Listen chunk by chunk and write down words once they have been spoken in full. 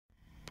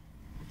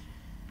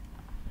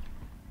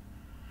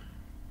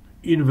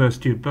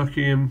University of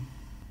Buckingham,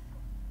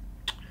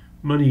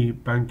 Money,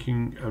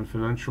 Banking and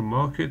Financial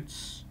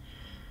Markets,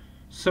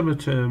 Summer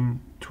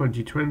Term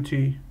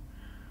 2020,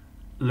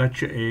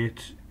 Lecture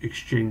 8,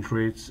 Exchange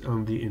Rates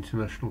and the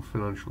International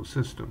Financial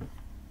System.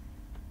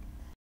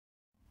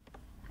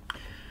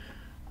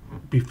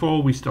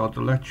 Before we start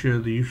the lecture,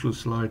 the usual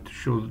slide to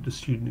show that the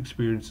student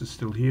experience is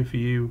still here for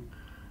you,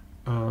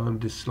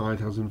 and this slide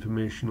has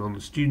information on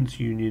the Students'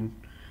 Union,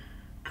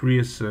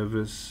 Career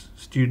Service,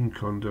 Student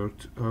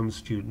Conduct and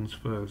Students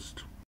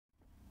First.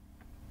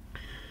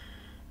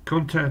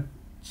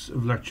 Contents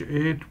of Lecture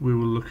 8, we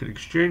will look at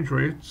exchange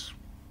rates,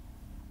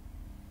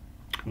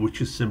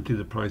 which is simply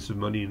the price of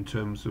money in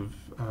terms of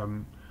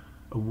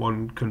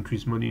one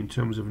country's money in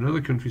terms of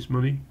another country's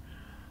money,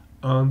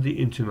 and the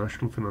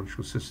international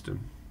financial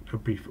system, a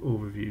brief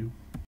overview.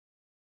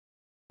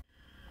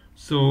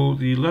 So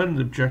the learning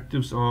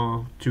objectives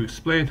are to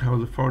explain how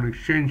the foreign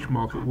exchange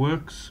market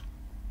works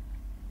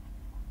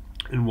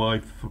and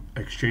why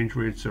exchange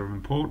rates are of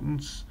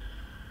importance,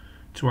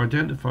 to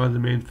identify the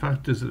main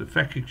factors that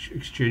affect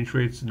exchange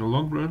rates in the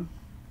long run,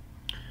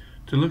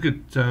 to look at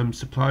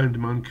supply and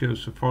demand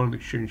curves for foreign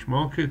exchange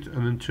market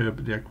and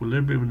interpret the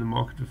equilibrium in the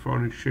market for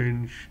foreign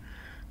exchange,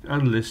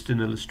 and list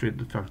and illustrate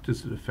the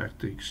factors that affect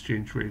the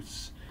exchange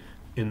rates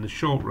in the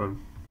short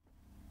run.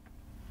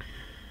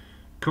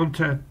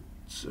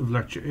 Contents of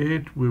Lecture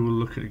 8, we will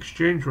look at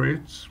exchange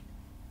rates,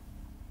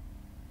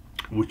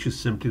 which is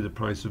simply the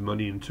price of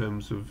money in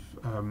terms of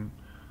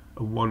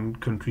one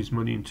country's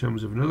money in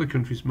terms of another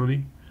country's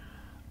money,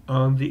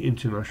 and the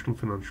international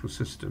financial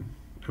system,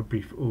 a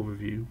brief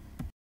overview.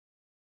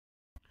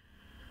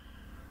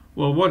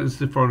 Well, what is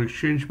the foreign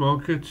exchange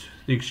market?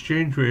 The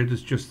exchange rate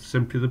is just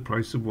simply the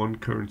price of one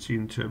currency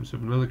in terms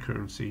of another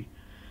currency.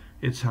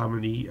 It's how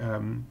many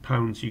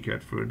pounds you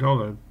get for a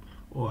dollar,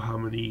 or how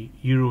many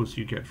euros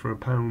you get for a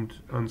pound,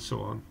 and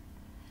so on.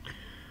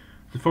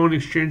 The foreign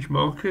exchange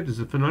market is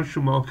a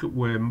financial market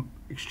where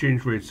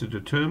exchange rates are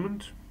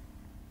determined.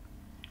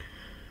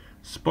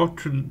 Spot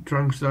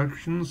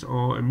transactions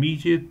are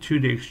immediate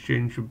two-day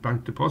exchange of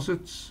bank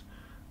deposits,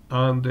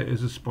 and there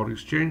is a spot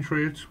exchange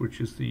rate,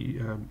 which is the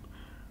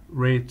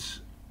rate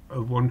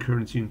of one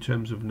currency in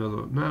terms of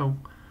another now,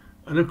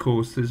 and of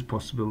course there's a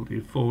possibility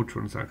of forward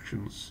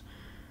transactions,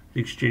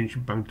 the exchange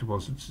of bank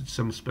deposits at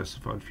some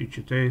specified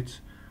future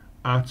date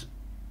at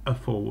a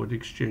forward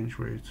exchange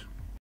rate.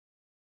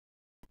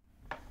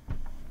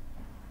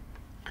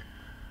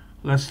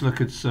 Let's look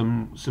at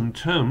some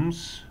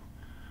terms.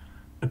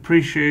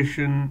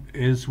 Appreciation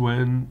is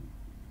when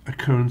a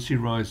currency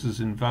rises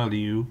in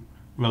value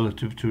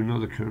relative to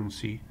another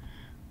currency.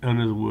 In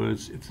other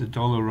words, if the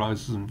dollar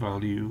rises in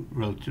value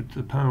relative to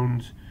the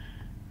pound,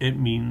 it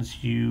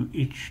means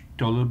each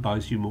dollar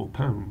buys you more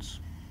pounds.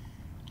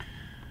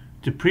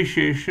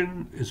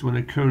 Depreciation is when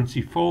a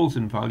currency falls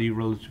in value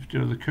relative to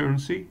another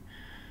currency.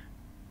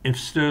 If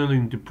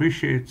sterling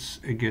depreciates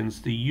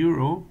against the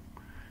euro,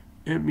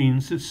 it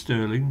means that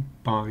sterling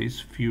buys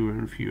fewer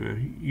and fewer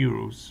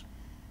euros.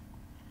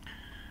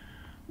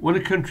 When a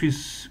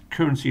country's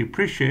currency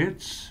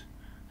appreciates,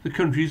 the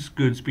country's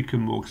goods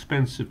become more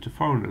expensive to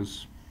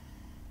foreigners.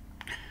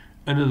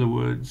 In other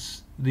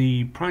words,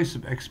 the price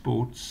of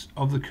exports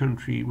of the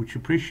country which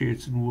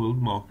appreciates in world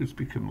markets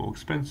become more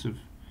expensive.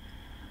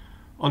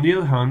 On the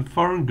other hand,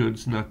 foreign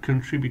goods in that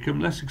country become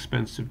less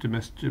expensive to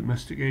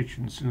domestic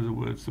agents. In other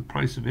words, the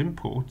price of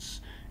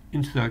imports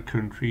into that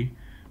country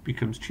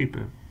becomes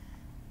cheaper.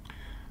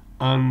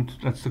 And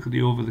let's look at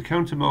the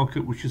over-the-counter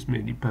market, which is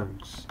mainly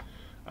banks.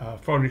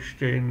 Foreign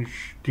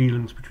exchange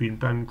dealings between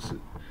banks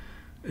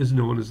is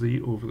known as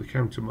the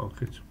over-the-counter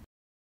market.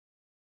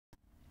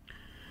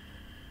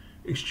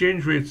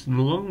 Exchange rates in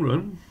the long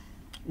run.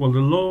 Well, the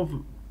law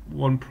of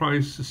one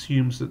price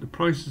assumes that the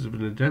prices of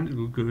an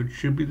identical good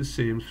should be the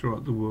same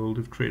throughout the world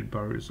if trade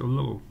barriers are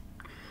low.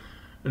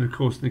 And of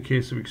course, in the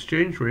case of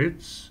exchange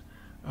rates,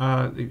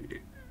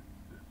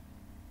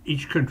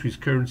 each country's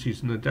currency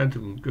is an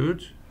identical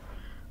good,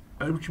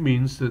 which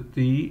means that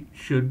the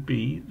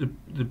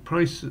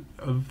price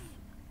of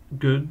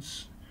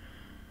goods,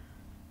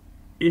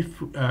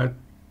 if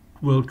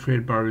world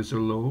trade barriers are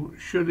low,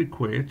 should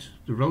equate,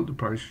 the relative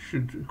price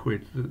should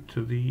equate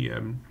to the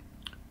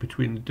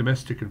between the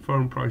domestic and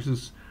foreign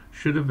prices,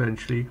 should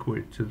eventually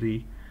equate to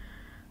the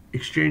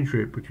exchange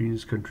rate between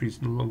these countries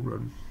in the long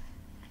run.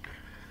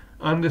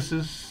 And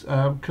this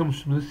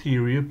comes from the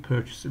theory of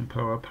purchasing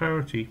power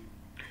parity,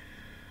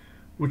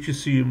 which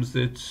assumes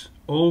that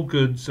all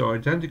goods are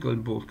identical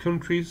in both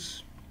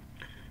countries,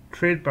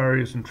 trade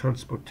barriers and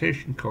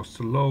transportation costs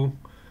are low.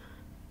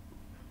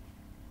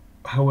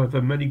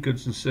 However, many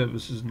goods and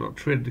services are not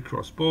traded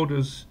across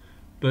borders,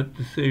 but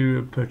the theory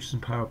of purchasing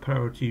power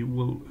parity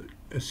will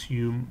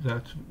assume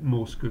that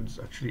most goods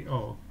actually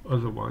are.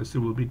 Otherwise,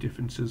 there will be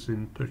differences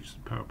in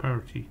purchasing power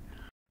parity.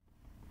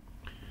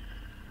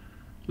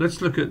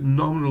 Let's look at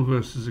nominal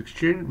versus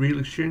real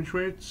exchange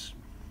rates.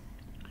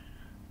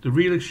 The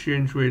real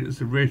exchange rate is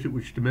the rate at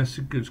which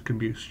domestic goods can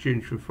be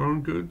exchanged for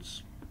foreign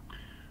goods.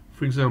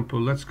 For example,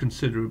 let's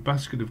consider a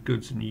basket of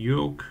goods in New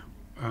York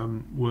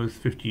worth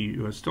 50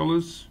 US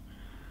dollars.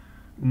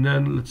 And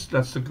then let's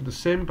look at the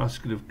same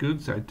basket of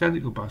goods,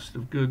 identical basket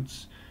of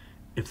goods.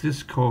 If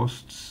this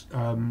costs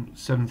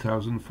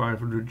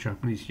 7,500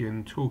 Japanese yen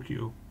in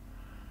Tokyo,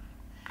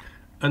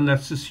 and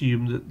let's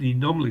assume that the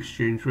nominal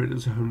exchange rate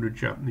is 100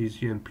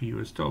 Japanese yen per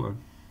US dollar.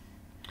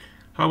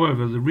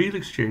 However, the real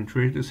exchange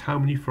rate is how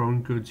many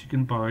foreign goods you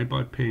can buy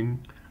by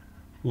paying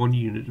 1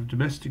 unit of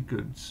domestic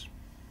goods.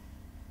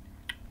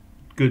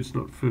 Goods,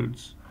 not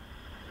foods.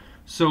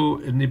 So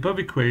in the above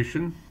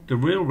equation, the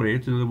real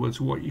rate, in other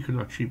words, what you can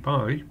actually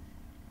buy,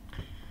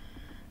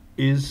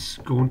 is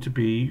going to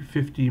be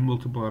 50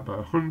 multiplied by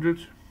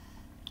 100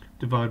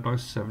 divided by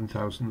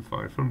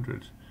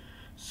 7,500.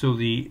 So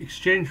the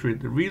exchange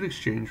rate, the real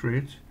exchange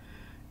rate,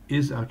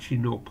 is actually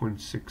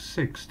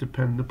 0.66,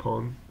 depending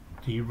upon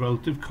the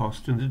relative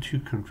cost in the two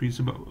countries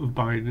of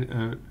buying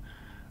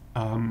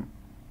an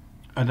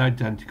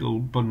identical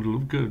bundle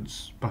of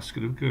goods,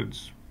 basket of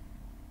goods.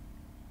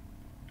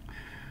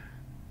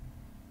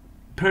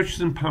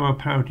 Purchasing power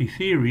parity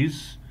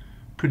theories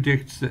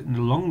predicts that in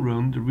the long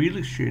run, the real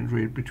exchange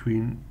rate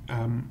between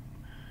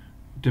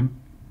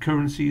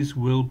currencies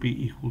will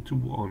be equal to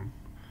 1.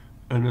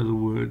 In other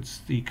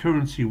words, the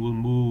currency will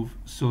move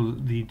so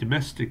that the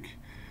domestic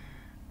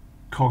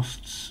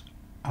costs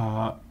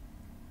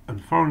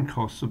and foreign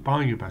costs of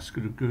buying a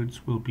basket of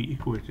goods will be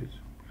equated.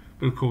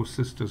 But of course,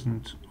 this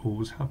doesn't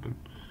always happen.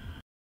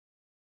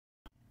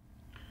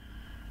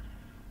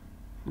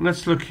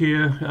 Let's look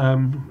here,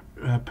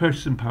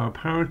 purchasing power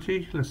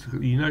parity. Let's look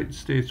at the United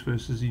States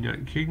versus the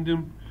United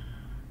Kingdom,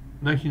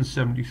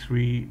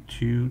 1973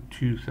 to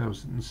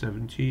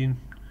 2017.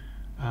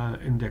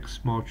 Index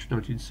March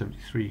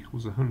 1973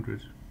 equals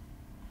 100.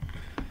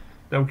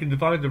 Now we can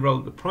divide the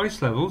relative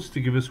price levels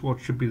to give us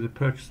what should be the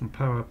purchasing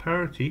power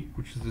parity,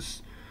 which is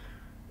this.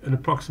 An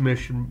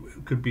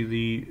approximation could be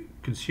the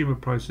consumer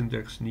price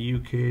index in the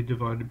UK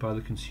divided by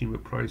the consumer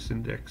price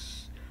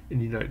index in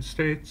the United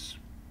States.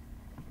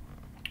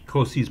 Of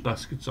course, these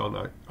baskets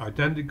aren't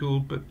identical,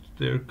 but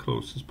they're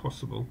close as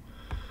possible.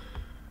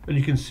 And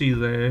you can see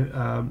there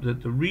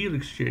that the real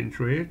exchange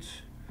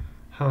rate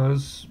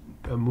has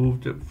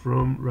moved up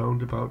from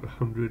round about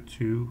 100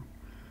 to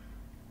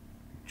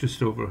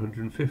just over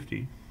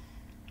 150.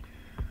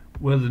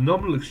 Where the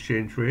nominal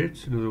exchange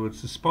rate, in other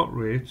words the spot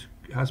rate,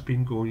 has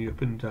been going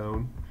up and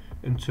down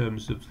in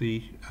terms of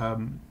the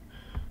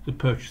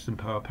purchasing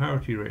power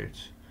parity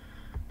rate.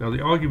 Now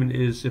the argument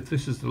is, if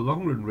this is the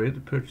long run rate,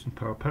 the purchasing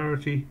power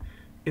parity,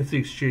 if the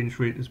exchange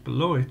rate is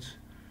below it,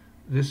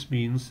 this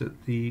means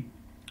that the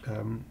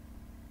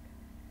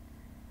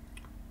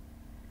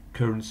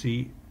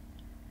currency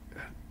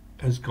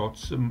has got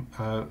some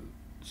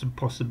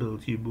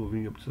possibility of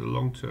moving up to the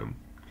long term,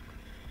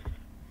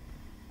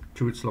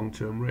 to its long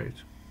term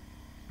rate.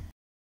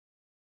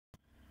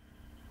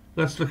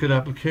 Let's look at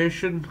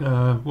application.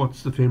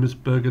 What's the famous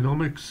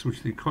Bergonomics,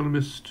 which The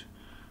Economist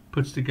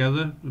puts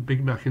together, the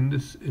Big Mac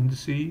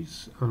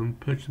indices and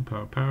purchasing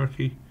power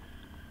parity.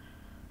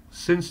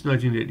 Since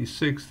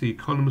 1986, The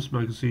Economist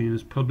magazine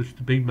has published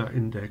the Big Mac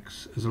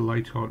Index as a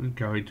light-hearted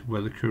guide to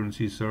whether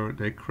currencies are at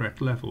their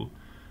correct level,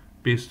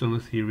 based on the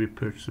theory of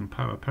purchasing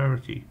power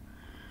parity.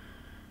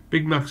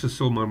 Big Macs are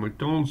sold by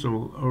McDonald's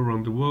all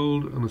around the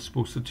world and are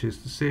supposed to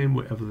taste the same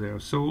wherever they are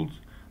sold.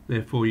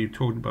 Therefore, you're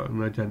talking about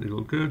an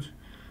identical good.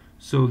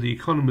 So The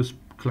Economist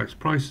collects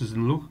prices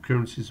in local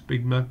currencies of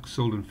Big Mac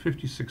sold in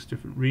 56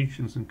 different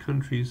regions and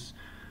countries,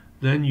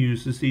 then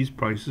uses these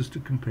prices to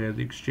compare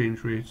the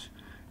exchange rate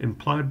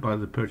implied by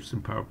the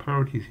purchasing power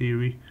parity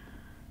theory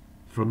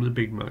from the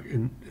Big Mac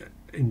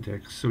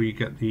index. So you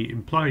get the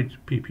implied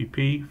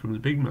PPP from the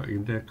Big Mac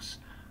index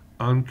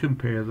and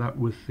compare that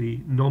with the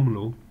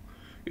nominal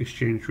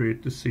exchange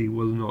rate to see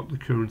whether or not the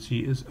currency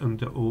is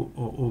under or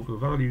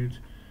overvalued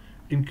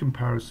in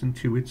comparison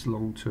to its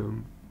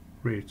long-term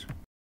rate.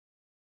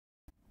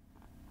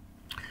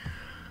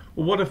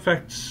 Well, what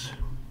affects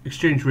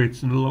exchange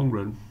rates in the long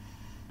run?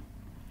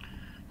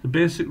 The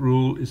basic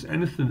rule is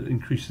anything that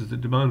increases the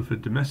demand for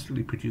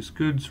domestically produced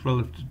goods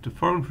relative to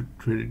foreign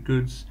traded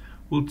goods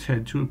will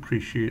tend to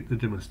appreciate the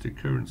domestic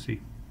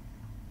currency.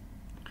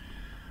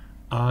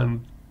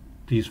 And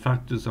these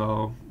factors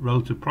are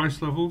relative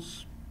price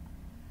levels,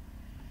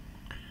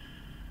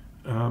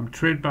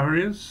 trade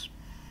barriers,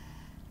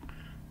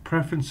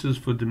 preferences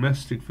for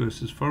domestic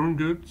versus foreign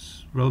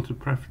goods, relative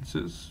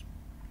preferences.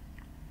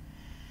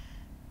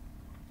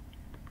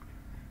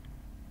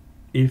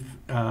 If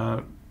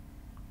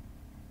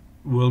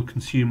world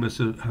consumers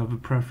have a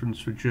preference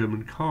for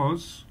German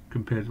cars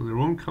compared to their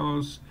own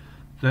cars,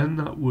 then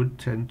that would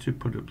tend to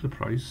put up the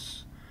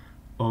price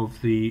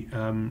of the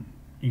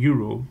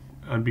euro,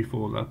 and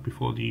before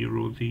the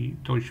euro, the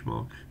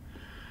Deutschmark.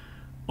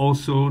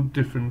 Also,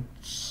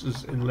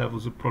 differences in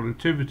levels of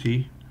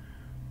productivity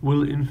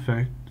will in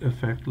fact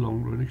affect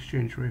long-run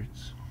exchange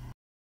rates.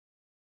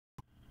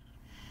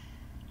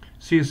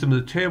 See here some of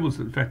the tables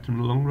that affect in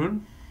the long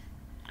run.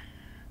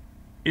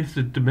 If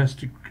the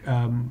domestic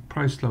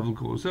price level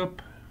goes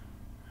up,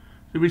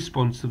 the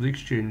response of the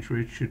exchange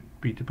rate should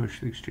be to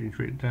push the exchange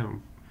rate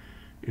down.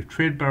 If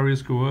trade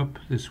barriers go up,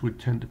 this would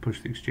tend to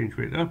push the exchange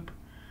rate up.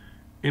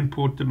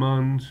 Import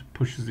demand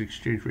pushes the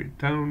exchange rate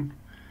down.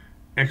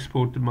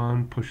 Export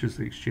demand pushes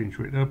the exchange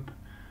rate up.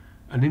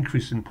 An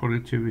increase in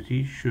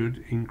productivity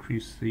should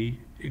increase the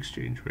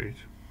exchange rate.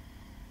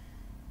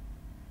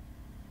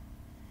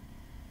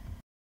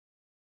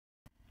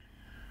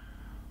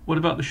 What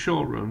about the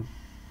short run?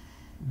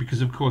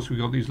 Because of course we've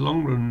got these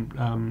long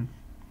run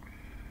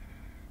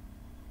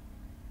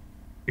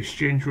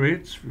exchange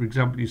rates. For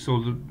example, you saw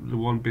the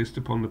one based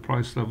upon the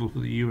price level for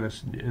the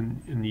US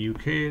and in the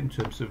UK in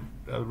terms of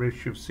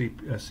ratio of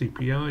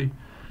CPI.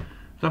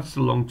 That's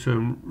the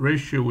long-term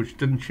ratio, which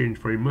didn't change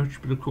very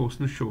much, but of course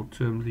in the short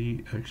term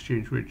the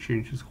exchange rate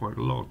changes quite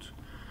a lot,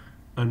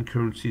 and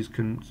currencies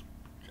can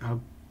have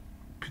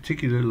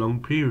particularly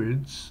long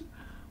periods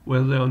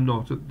where they are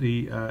not at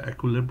the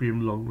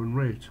equilibrium long-run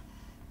rate.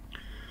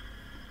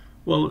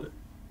 Well,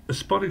 a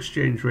spot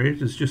exchange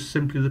rate is just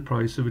simply the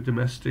price of a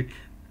domestic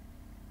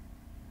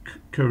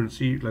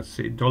currency, let's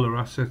say dollar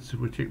assets if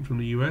we're taken from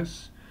the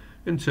US,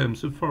 in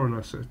terms of foreign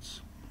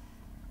assets.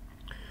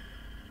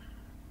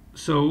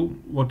 So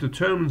what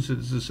determines it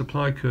is the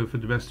supply curve for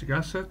domestic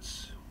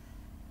assets,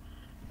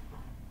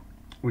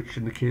 which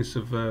in the case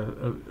of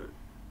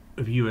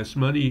US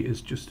money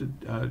is just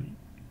a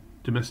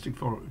domestic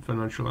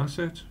financial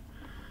asset.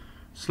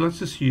 So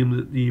let's assume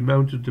that the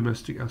amount of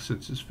domestic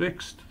assets is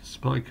fixed, the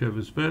supply curve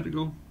is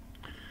vertical.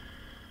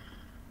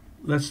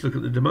 Let's look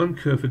at the demand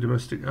curve for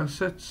domestic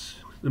assets.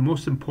 The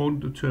most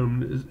important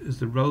determinant is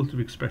the relative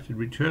expected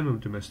return on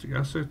domestic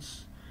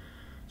assets.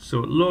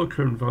 So at lower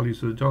current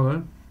values of the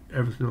dollar,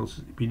 everything else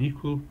being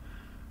equal,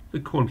 the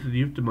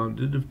quantity of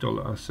demanded of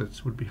dollar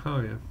assets would be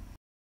higher.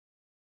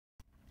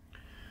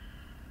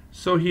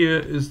 So here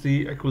is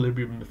the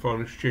equilibrium in the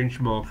foreign exchange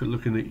market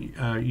looking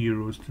at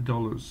euros to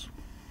dollars.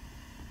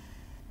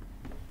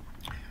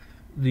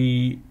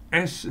 The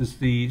S is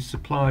the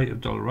supply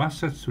of dollar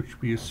assets, which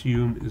we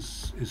assume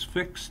is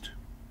fixed.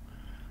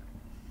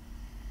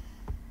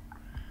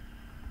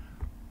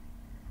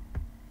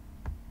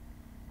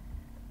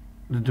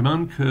 The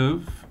demand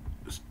curve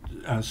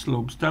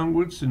slopes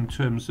downwards in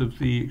terms of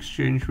the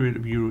exchange rate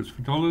of euros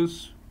for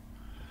dollars.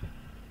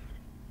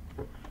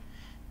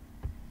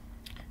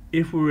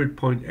 If we're at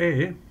point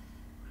A,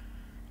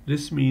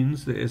 this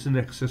means there is an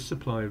excess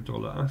supply of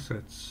dollar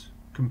assets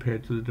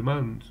compared to the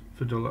demand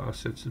for dollar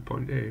assets at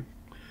point A.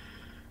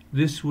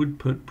 This would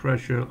put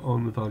pressure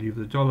on the value of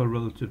the dollar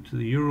relative to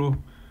the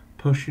euro,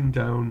 pushing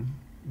down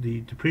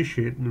the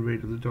depreciating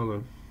rate of the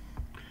dollar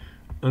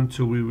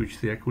until we reach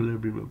the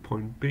equilibrium at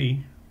point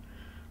B,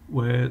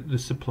 where the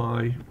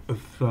supply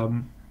of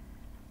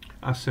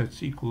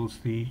assets equals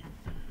the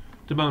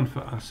demand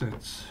for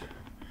assets.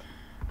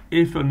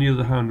 If, on the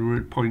other hand, we're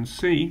at point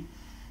C,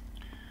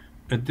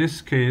 at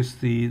this case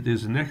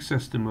there's an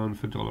excess demand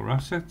for dollar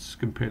assets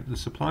compared to the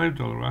supply of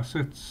dollar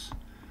assets.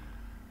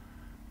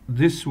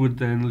 This would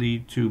then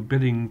lead to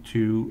bidding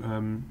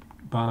to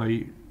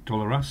buy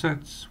dollar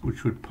assets,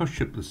 which would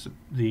push up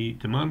the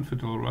demand for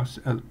dollar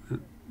assets.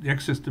 The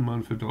excess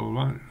demand for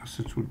dollar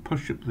assets would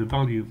push up the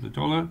value of the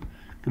dollar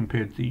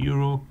compared to the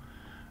euro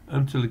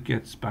until it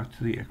gets back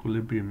to the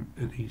equilibrium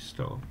at E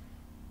star.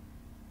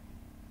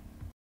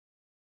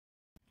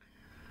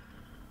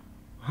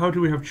 How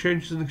do we have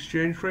changes in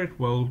exchange rate?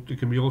 Well, there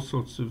can be all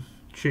sorts of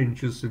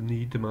changes in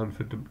the demand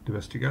for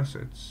domestic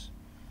assets.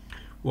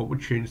 What would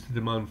change the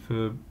demand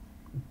for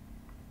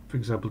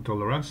example,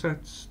 dollar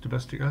assets,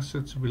 domestic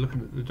assets? If we're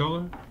looking at the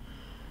dollar,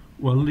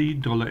 well, the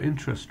dollar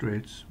interest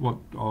rates. What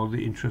are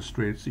the interest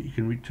rates that you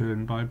can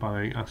return by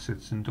buying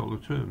assets in dollar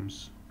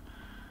terms?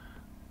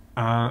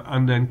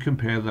 And then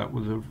compare that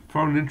with a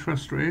foreign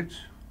interest rate,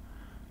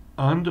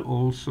 and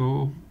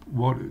also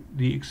what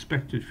the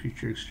expected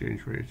future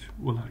exchange rate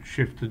will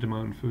shift the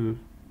demand for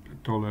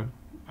dollar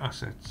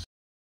assets.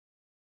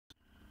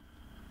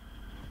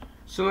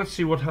 So let's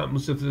see what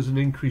happens if there's an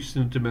increase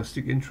in the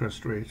domestic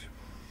interest rate.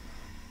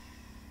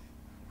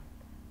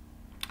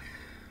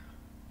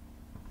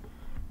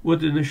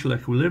 With the initial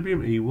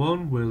equilibrium,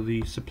 E1, where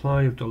the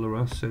supply of dollar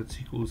assets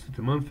equals the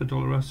demand for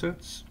dollar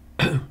assets,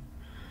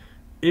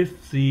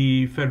 if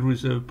the Federal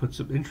Reserve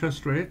puts up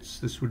interest rates,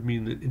 this would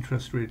mean that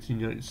interest rates in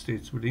the United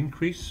States would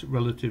increase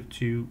relative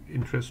to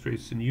interest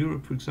rates in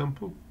Europe, for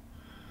example.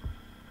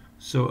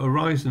 So a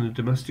rise in the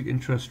domestic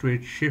interest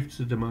rate shifts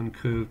the demand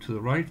curve to the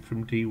right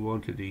from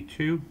D1 to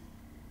D2.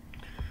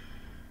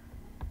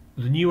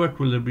 The new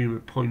equilibrium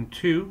at point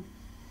 2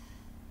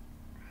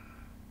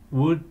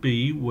 would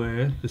be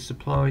where the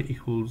supply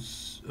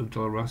of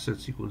dollar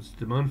assets equals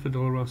demand for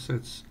dollar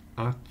assets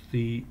at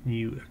the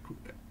new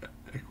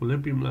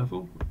equilibrium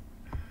level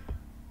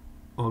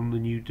on the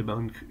new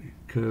demand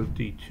curve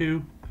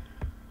D2,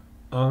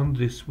 and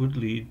this would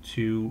lead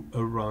to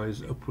a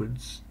rise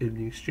upwards in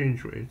the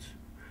exchange rate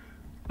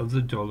of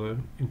the dollar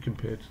in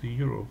compared to the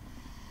euro.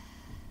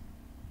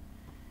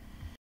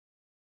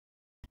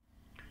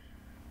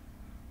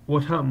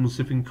 What happens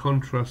if, in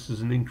contrast,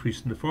 there's an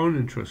increase in the foreign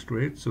interest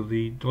rate? So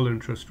the dollar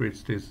interest rate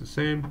stays the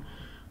same,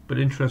 but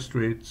interest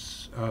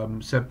rates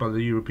set by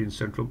the European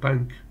Central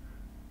Bank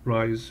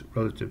rise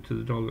relative to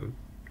the dollar.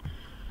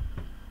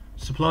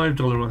 Supply of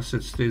dollar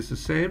assets stays the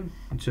same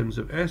in terms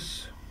of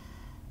S.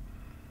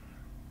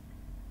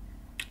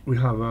 We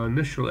have our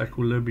initial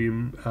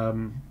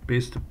equilibrium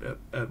based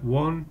at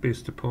 1,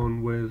 based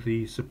upon where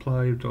the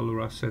supply of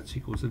dollar assets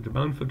equals the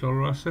demand for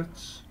dollar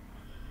assets.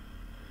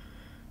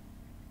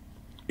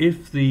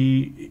 If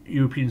the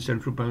European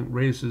Central Bank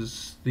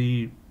raises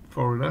the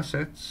foreign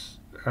assets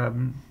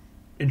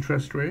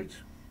interest rate,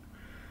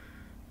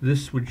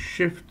 this would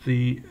shift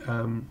the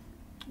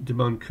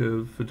demand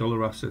curve for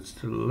dollar assets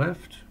to the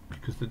left,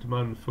 because the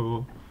demand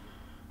for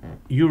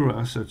euro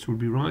assets would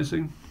be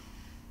rising.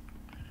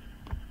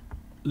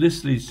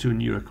 This leads to a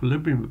new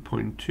equilibrium at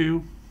point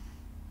 2,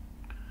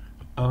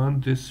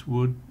 and this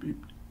would be,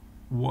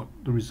 what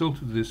the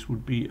result of this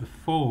would be a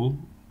fall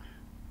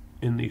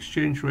in the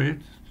exchange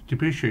rate,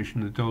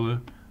 depreciation of the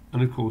dollar,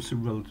 and of course a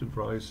relative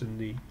rise in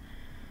the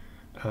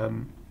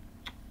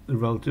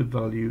relative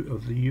value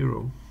of the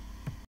euro.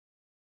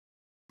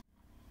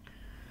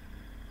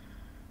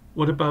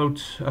 What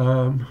about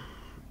an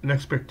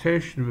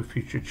expectation of a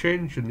future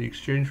change in the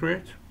exchange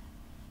rate?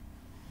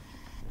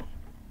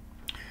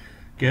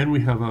 Again,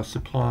 we have our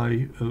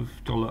supply of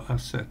dollar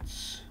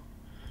assets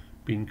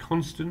being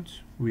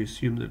constant. We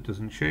assume that it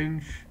doesn't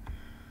change.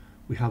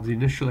 We have the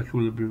initial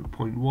equilibrium at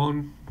point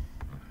 1,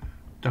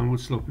 downward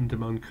sloping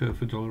demand curve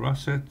for dollar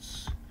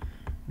assets.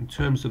 In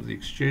terms of the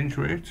exchange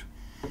rate,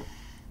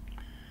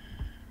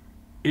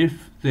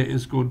 if there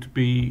is going to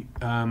be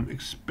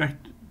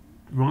expected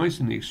rise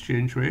in the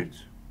exchange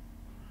rate,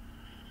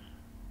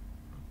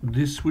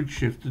 this would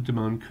shift the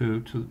demand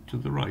curve to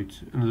the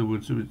right. In other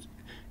words,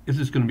 if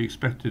there's going to be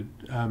expected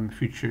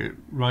future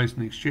rise in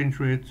the exchange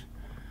rate,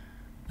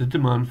 the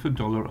demand for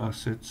dollar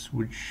assets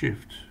would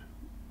shift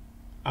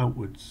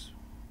outwards.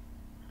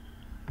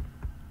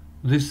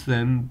 This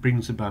then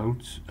brings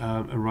about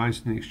a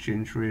rise in the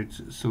exchange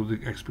rate, so the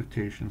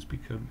expectations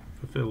become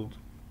fulfilled.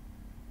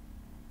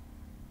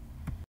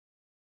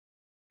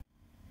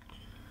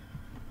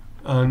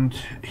 And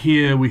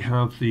here we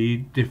have the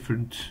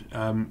different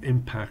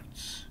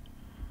impacts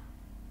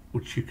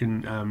which you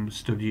can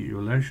study at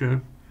your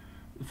leisure.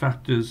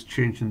 Factors: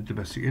 change in the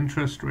domestic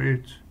interest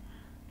rate,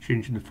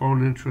 change in the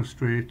foreign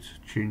interest rate,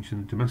 change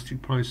in the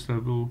domestic price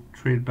level,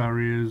 trade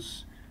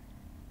barriers,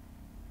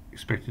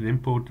 expected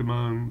import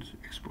demand,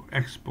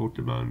 export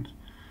demand,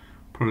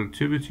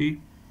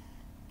 productivity,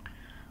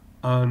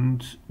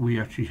 and we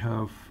actually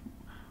have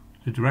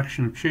the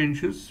direction of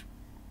changes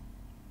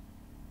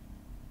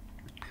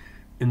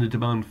in the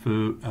demand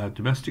for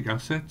domestic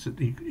assets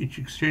at each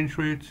exchange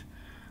rate,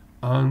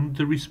 and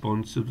the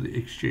response of the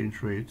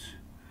exchange rate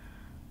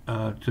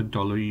to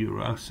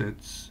dollar-euro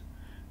assets,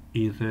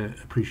 either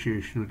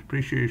appreciation or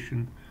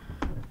depreciation,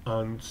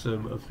 and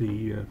some of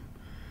the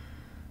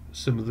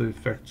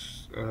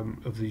effects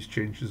of these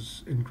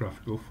changes in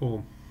graphical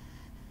form.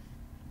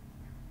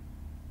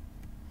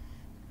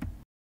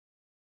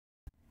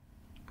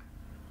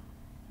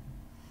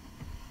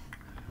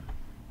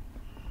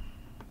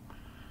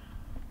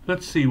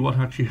 Let's see what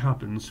actually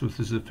happens with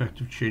this effect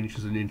of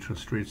changes in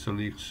interest rates on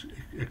the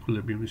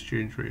equilibrium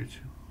exchange rate.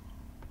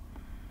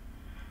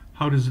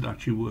 How does it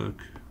actually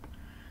work?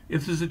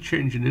 If there's a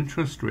change in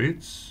interest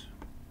rates,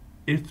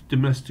 if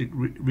domestic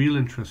real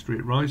interest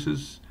rate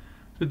rises,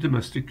 the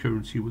domestic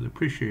currency will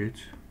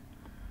appreciate.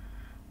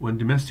 When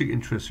domestic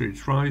interest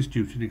rates rise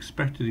due to an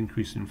expected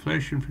increase in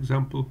inflation, for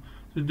example,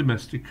 the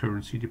domestic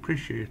currency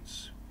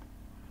depreciates.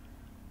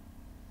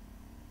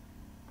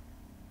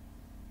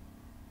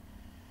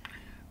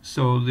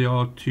 So there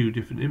are two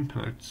different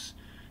impacts.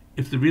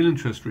 If the real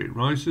interest rate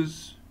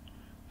rises,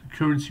 the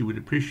currency would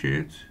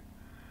appreciate.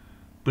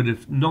 But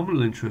if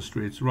nominal interest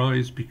rates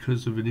rise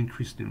because of an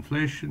increase in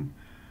inflation,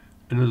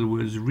 in other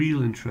words,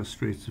 real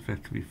interest rates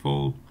effectively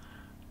fall,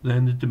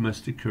 then the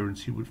domestic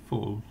currency would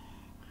fall.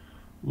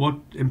 What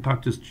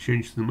impact does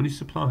change in the money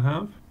supply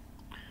have?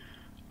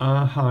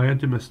 A higher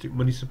domestic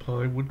money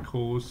supply would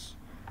cause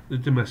the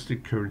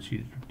domestic currency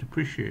to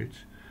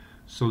depreciate.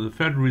 So the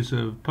Federal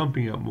Reserve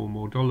pumping out more and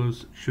more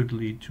dollars should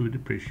lead to a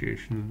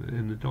depreciation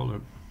in the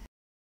dollar.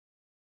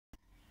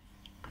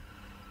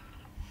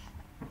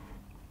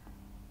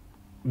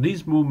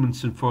 These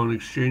movements in foreign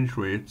exchange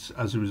rates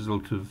as a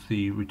result of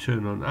the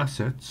return on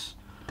assets,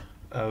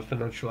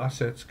 financial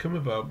assets, come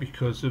about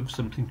because of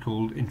something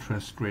called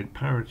interest rate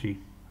parity.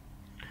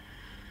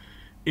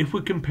 If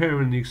we're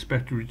comparing the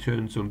expected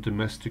returns on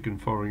domestic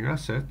and foreign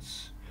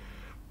assets,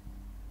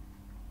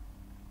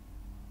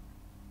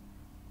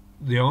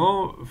 there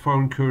are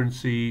foreign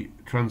currency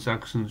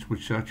transactions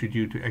which are actually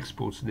due to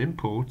exports and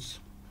imports,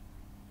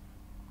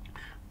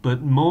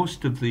 but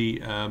most of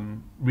the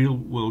real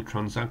world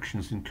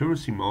transactions in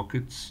currency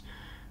markets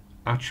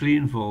actually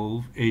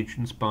involve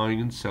agents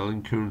buying and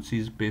selling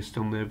currencies based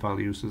on their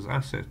values as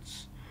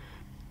assets.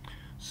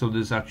 So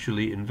there's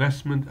actually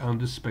investment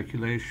and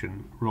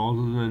speculation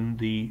rather than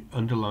the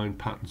underlying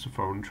patterns of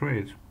foreign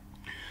trade.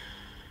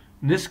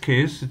 In this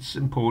case, it's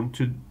important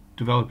to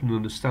develop an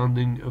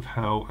understanding of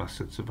how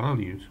assets are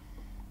valued.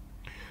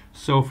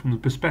 So from the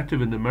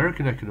perspective of an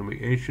American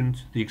economic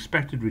agent, the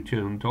expected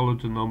return on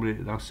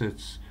dollar-denominated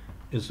assets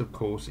is of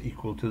course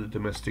equal to the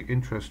domestic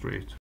interest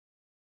rate.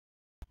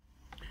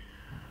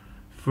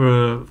 For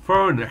a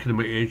foreign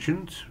economic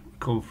agent,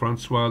 called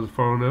Francois the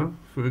foreigner,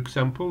 for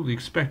example, the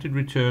expected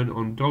return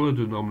on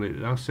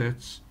dollar-denominated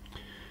assets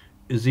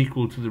is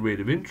equal to the rate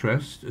of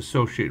interest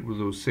associated with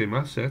those same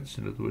assets,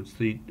 in other words,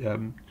 the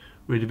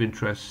rate of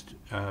interest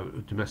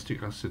of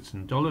domestic assets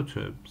in dollar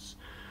terms.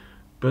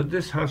 But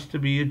this has to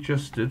be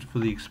adjusted for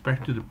the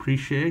expected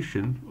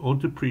appreciation or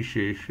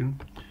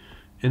depreciation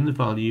in the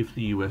value of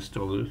the US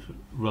dollar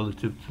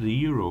relative to the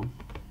euro.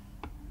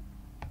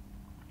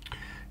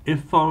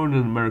 If foreign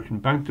and American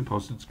bank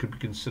deposits could be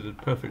considered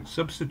perfect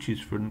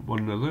substitutes for one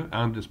another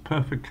and as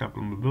perfect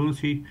capital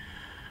mobility,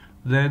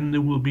 then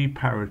there will be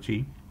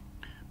parity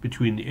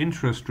between the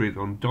interest rate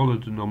on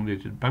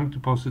dollar-denominated bank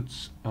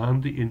deposits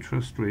and the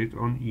interest rate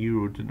on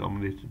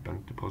euro-denominated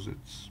bank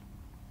deposits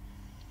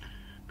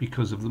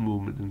because of the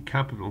movement in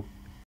capital.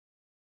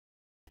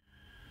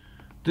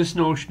 This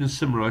notion is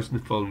summarized in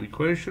the following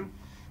equation.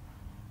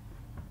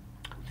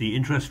 The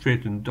interest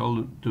rate on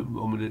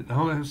dollar-denominated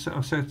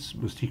assets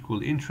must equal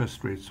the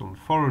interest rates on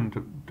foreign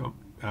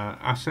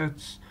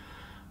assets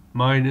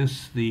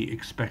minus the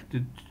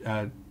expected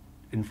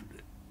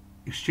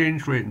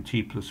exchange rate in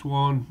T plus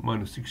 1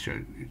 minus the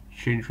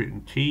exchange rate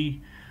in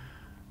T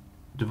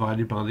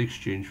divided by the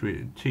exchange rate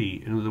in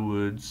T. In other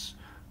words,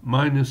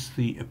 minus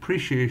the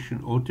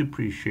appreciation or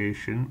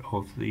depreciation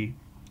of the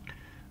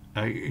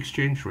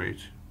exchange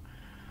rate.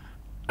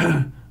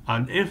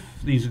 And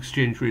if these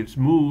exchange rates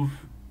move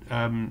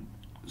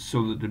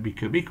so that they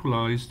become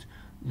equalized,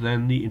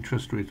 then the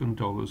interest rate on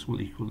dollars will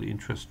equal the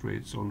interest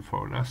rates on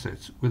foreign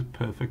assets with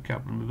perfect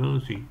capital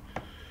mobility,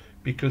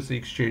 because the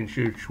exchange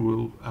rate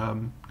will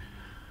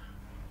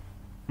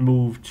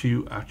move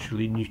to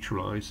actually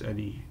neutralize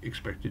any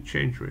expected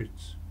change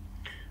rates.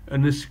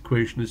 And this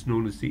equation is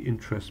known as the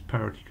interest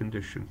parity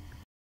condition.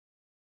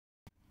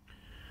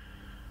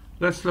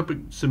 Let's look at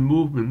some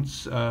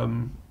movements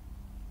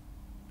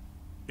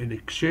in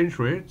exchange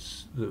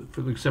rates,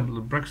 for example,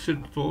 the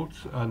Brexit vote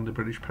and the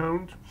British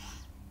pound.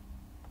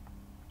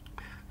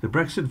 The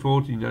Brexit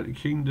vote in the United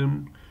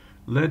Kingdom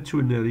led to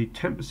a nearly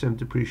 10%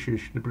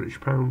 depreciation of the British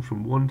pound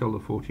from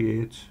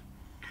 $1.48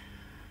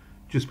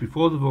 just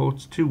before the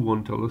vote to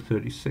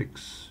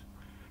 $1.36.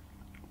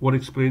 What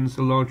explains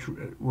the large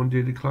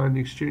one-day decline in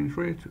the exchange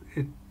rate?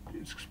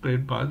 It's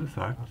explained by the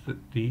fact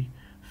that the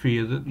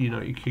fear that the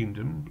United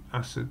Kingdom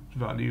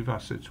value of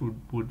assets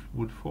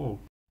would fall.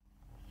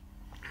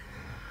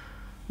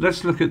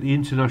 Let's look at the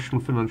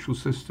international financial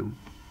system.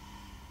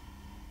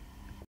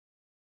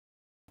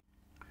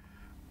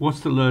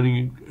 What's the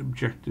learning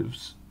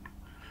objectives?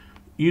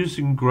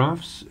 Using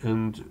graphs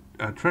and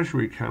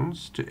treasury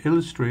accounts to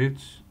illustrate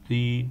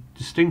the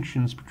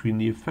distinctions between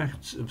the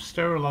effects of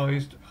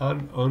sterilized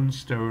and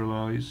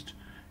unsterilized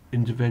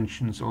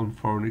interventions on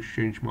foreign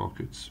exchange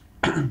markets.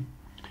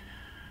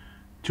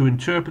 To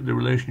interpret the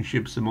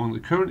relationships among the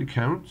current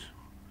account,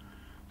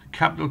 the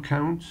capital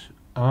account,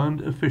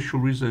 and official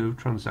reserve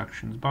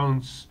transactions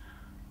balance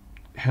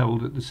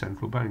held at the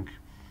central bank.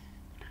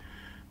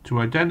 To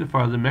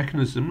identify the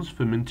mechanisms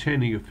for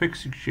maintaining a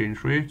fixed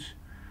exchange rate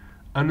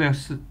and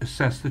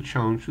assess the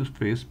challenges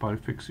faced by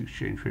fixed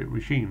exchange rate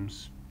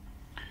regimes,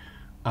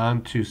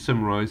 and to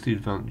summarize the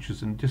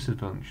advantages and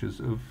disadvantages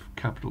of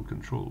capital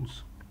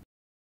controls.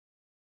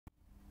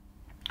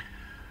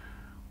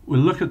 We'll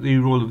look at the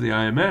role of the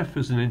IMF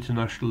as an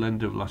international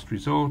lender of last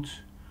resort.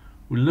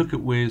 We'll look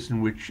at ways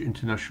in which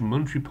international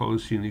monetary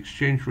policy and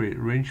exchange rate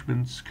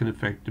arrangements can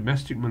affect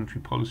domestic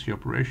monetary policy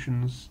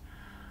operations,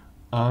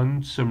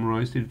 and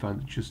summarize the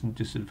advantages and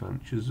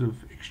disadvantages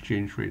of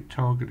exchange rate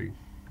targeting.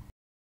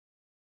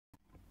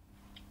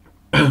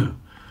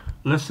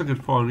 Let's look at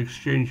foreign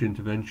exchange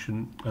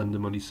intervention and the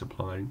money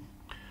supply,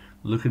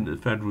 looking at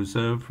the Federal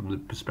Reserve from the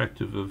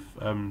perspective of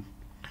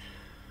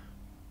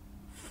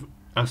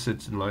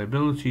assets and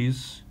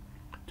liabilities,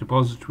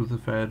 deposits with the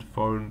Fed,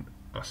 foreign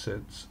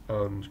assets,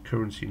 and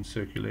currency in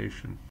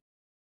circulation.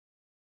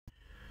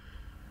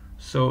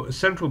 So a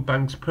central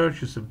bank's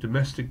purchase of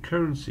domestic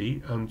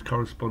currency and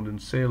corresponding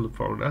sale of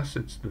foreign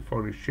assets in the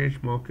foreign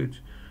exchange market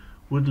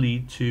would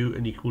lead to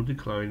an equal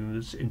decline in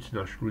its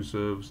international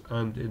reserves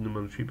and in the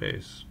monetary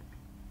base.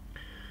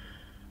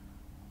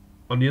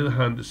 On the other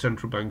hand, the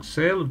central bank's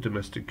sale of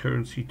domestic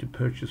currency to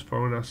purchase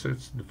foreign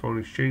assets in the foreign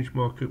exchange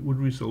market would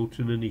result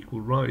in an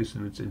equal rise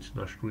in its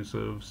international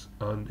reserves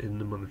and in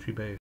the monetary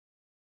base.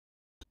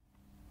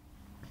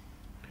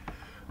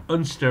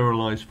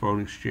 Unsterilized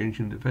foreign exchange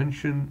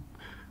intervention.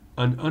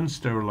 An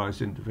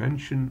unsterilized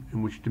intervention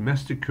in which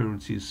domestic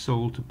currency is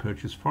sold to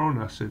purchase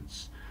foreign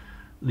assets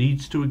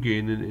leads to a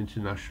gain in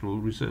international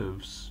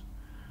reserves,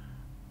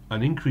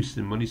 an increase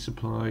in money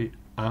supply,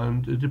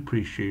 and a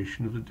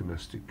depreciation of the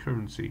domestic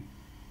currency.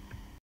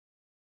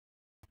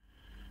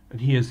 And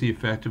here's the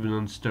effect of an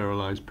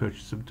unsterilized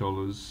purchase of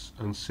dollars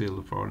and sale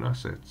of foreign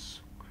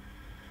assets.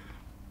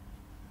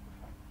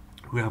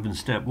 We have in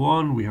step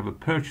one, we have a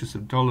purchase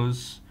of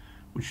dollars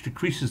which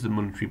decreases the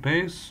monetary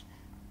base,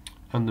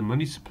 and the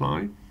money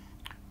supply,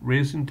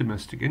 raising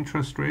domestic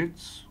interest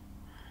rates,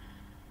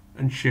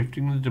 and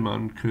shifting the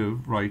demand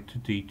curve right to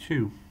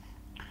D2.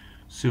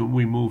 So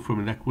we move from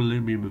an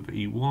equilibrium of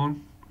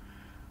E1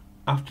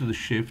 after the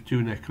shift to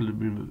an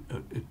equilibrium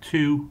of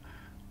 2,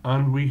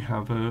 and we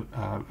have a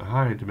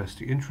higher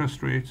domestic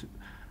interest rate,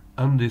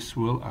 and this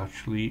will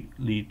actually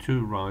lead to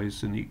a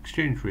rise in the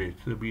exchange rate.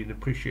 There will be an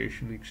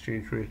appreciation in the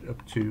exchange rate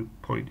up to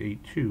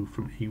 0.82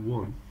 from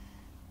E1.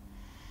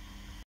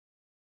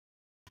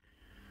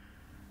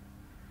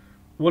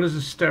 What is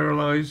a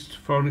sterilised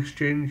foreign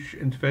exchange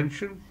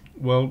intervention?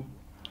 Well,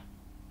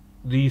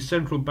 the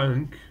central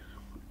bank,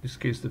 in this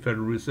case the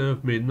Federal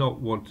Reserve, may not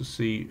want to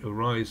see a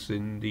rise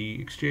in the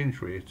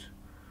exchange rate.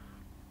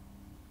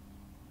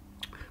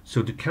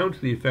 So to counter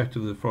the effect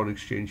of the foreign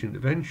exchange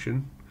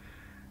intervention,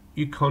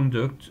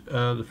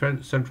 the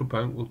central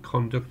bank will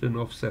conduct an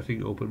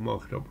offsetting open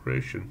market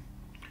operation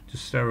to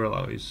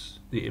sterilise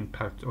the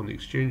impact on the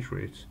exchange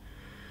rate.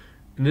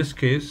 In this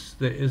case,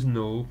 there is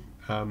no,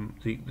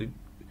 the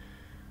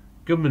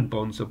government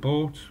bonds are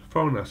bought,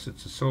 foreign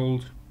assets are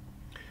sold.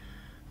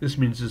 This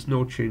means there's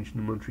no change in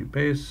the monetary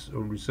base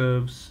or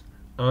reserves,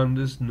 and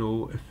there's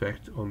no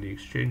effect on the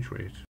exchange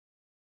rate.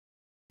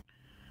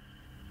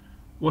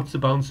 What's the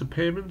balance of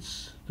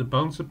payments? The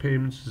balance of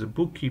payments is a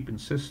bookkeeping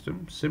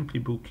system,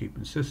 simply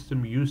bookkeeping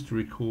system, used to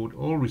record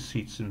all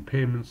receipts and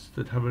payments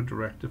that have a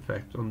direct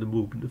effect on the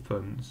movement of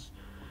funds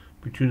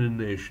between a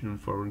nation and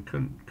foreign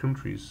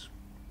countries.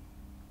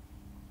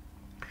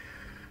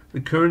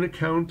 The current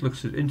account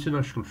looks at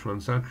international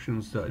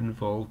transactions that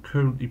involve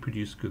currently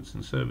produced goods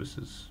and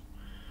services.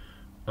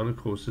 And of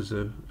course there's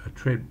a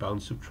trade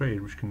balance of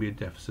trade, which can be a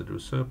deficit or a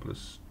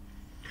surplus.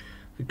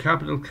 The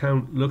capital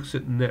account looks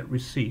at net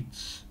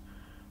receipts,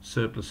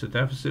 surplus or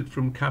deficit,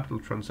 from capital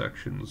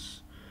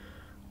transactions.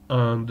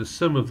 And the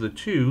sum of the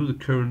two, the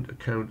current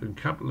account and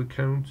capital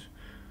account,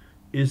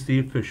 is the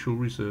official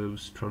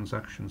reserves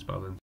transactions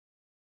balance.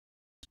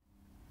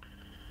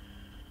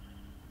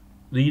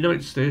 The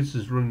United States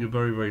is running a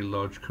very, very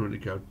large current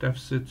account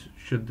deficit.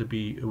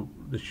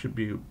 This should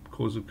be a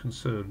cause of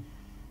concern.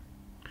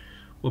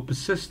 Well,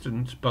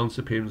 persistent balance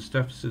of payments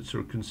deficits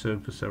are a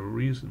concern for several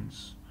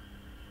reasons.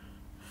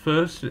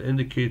 First, it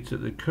indicates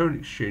that the current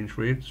exchange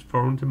rate,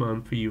 foreign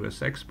demand for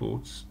US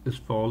exports, is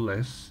far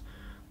less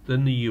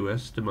than the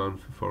US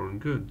demand for foreign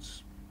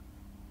goods.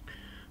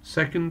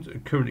 Second, a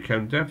current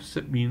account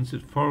deficit means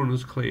that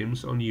foreigners'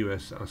 claims on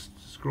US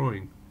assets is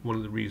growing. One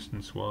of the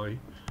reasons why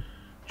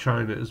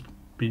China has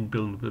been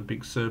building up a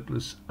big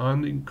surplus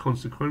and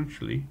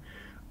consequently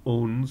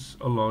owns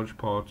a large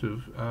part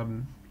of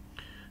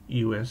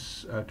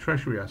US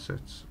Treasury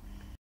assets.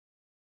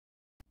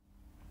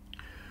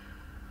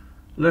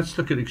 Let's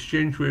look at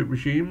exchange rate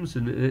regimes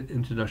in the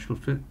international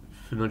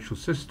financial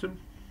system.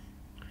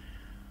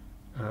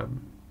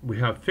 We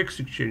have fixed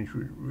exchange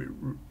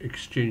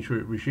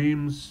rate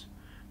regimes.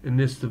 In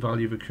this, the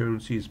value of a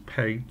currency is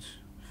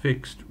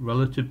fixed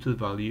relative to the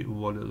value of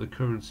one other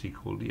currency,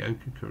 called the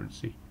anchor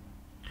currency.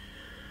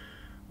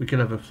 We can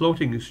have a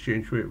floating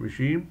exchange rate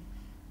regime.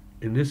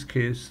 In this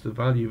case, the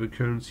value of a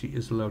currency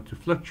is allowed to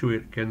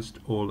fluctuate against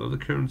all other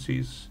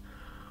currencies.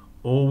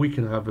 Or we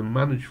can have a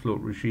managed float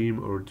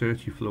regime, or a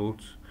dirty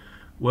float,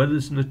 where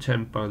there's an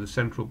attempt by the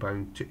central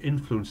bank to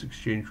influence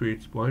exchange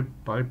rates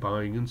by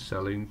buying and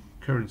selling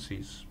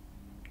currencies.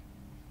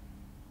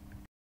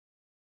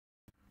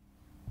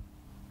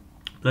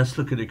 Let's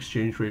look at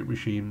exchange rate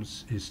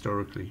regimes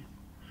historically.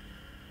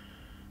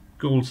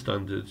 Gold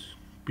standard.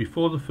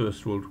 Before the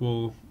First World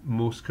War,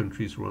 most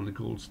countries were on the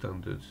gold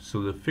standard,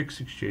 so the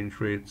fixed exchange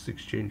rate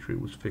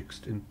was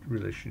fixed in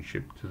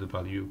relationship to the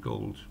value of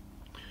gold.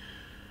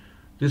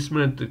 This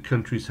meant that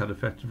countries had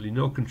effectively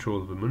no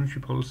control over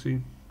monetary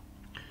policy,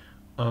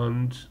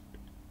 and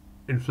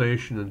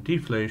inflation and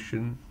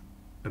deflation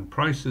and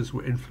prices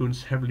were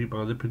influenced heavily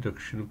by the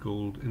production of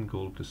gold and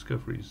gold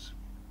discoveries.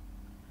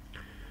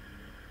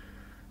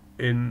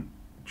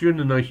 During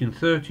the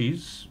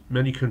 1930s,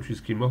 many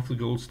countries came off the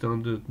gold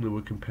standard and there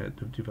were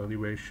competitive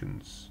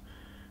devaluations.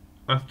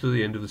 After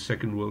the end of the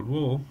Second World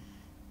War,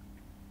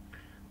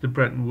 the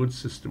Bretton Woods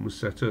system was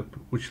set up,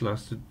 which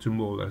lasted to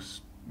more or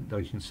less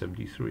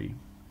 1973.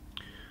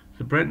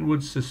 The Bretton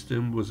Woods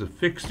system was a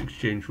fixed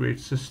exchange rate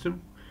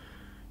system,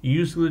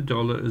 using the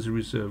dollar as a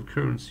reserve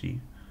currency.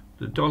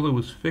 The dollar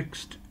was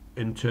fixed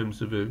in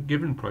terms of a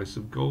given price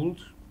of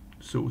gold,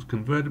 so it was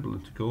convertible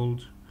into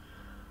gold,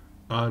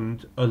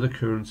 and other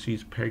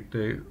currencies pegged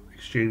their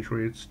exchange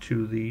rates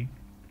to the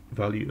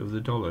value of the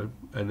dollar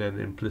and then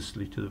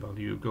implicitly to the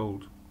value of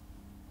gold.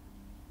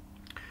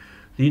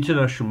 The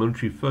International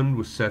Monetary Fund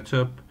was set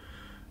up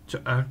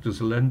to act as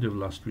a lender of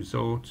last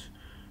resort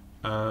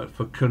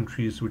for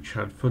countries which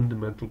had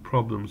fundamental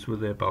problems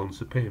with their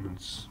balance of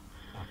payments,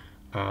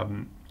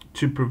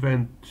 to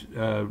prevent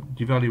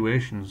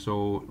devaluations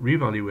or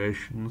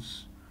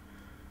revaluations.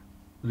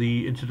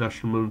 The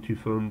International Monetary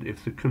Fund,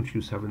 if the country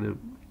was having a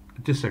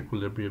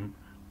disequilibrium,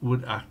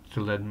 would act to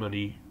lend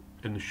money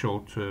in the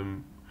short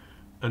term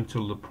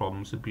until the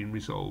problems had been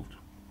resolved.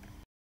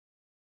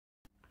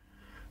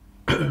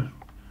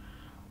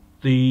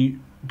 The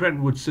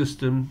Bretton Woods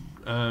system,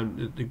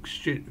 the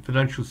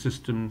financial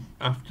system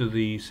after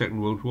the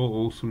Second World War,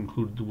 also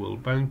included the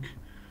World Bank.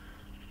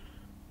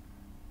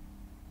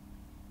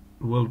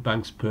 The World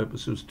Bank's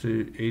purpose was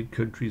to aid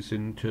countries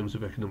in terms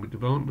of economic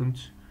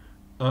development,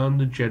 and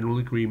the General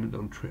Agreement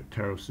on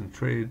Tariffs and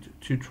Trade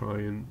to try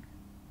and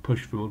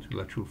push for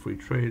multilateral free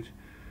trade,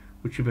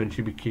 which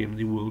eventually became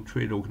the World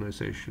Trade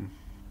Organization.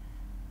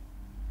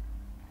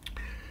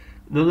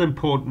 Another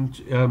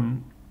important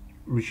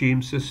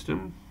regime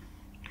system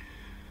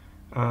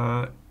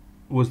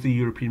was the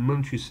European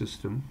monetary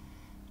system.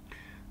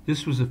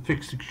 This was a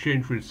fixed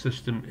exchange rate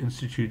system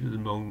instituted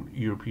among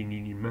European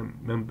Union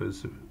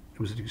members. It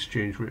was an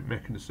exchange rate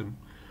mechanism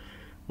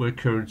where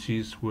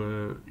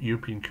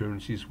European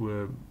currencies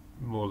were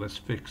more or less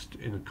fixed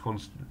in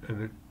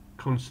a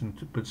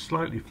constant but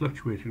slightly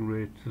fluctuating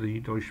rate to the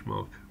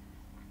Deutschmark.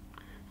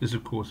 This,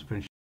 of course,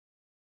 eventually.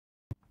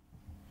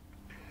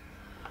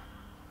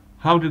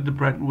 How did the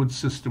Bretton Woods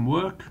system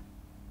work?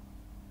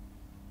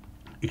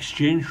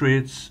 Exchange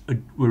rates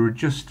were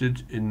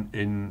adjusted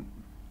in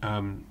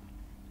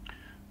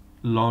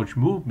large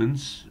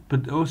movements,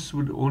 but those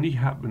would only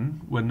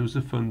happen when there was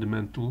a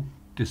fundamental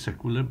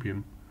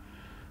disequilibrium,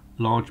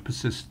 large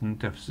persistent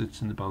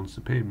deficits in the balance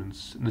of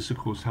payments. And this, of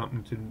course,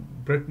 happened in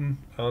Britain,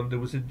 and there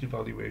was a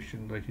devaluation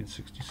in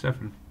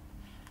 1967.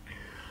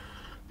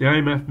 The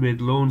IMF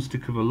made loans to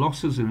cover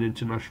losses in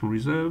international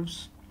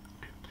reserves,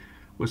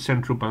 where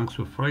central banks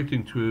were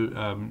fighting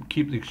to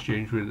keep the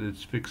exchange rate at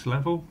its fixed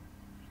level,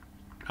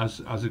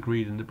 as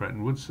agreed in the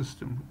Bretton Woods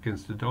system,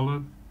 against the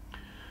dollar.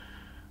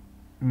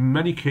 In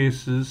many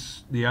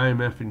cases, the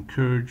IMF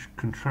encouraged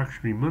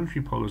contractionary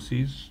monetary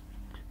policies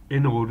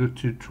in order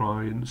to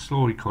try and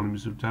slow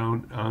economies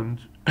down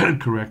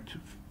and correct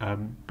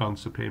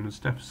balance of payments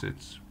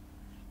deficits.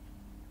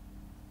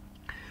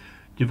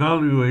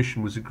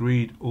 Devaluation was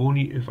agreed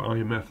only if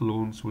IMF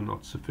loans were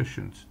not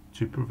sufficient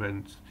to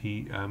prevent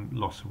the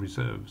loss of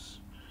reserves.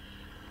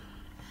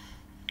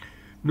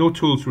 No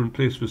tools were in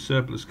place for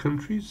surplus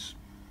countries.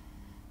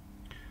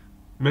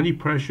 Many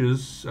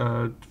pressures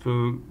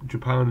for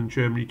Japan and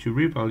Germany to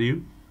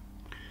revalue,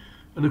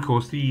 and of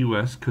course the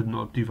US could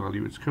not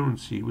devalue its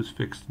currency. It was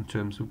fixed in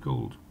terms of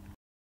gold.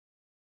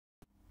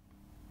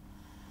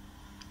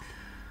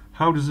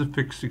 How does a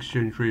fixed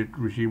exchange rate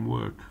regime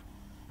work?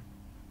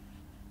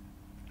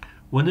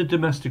 When a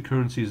domestic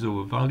currency is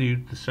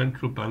overvalued, the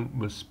central bank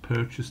must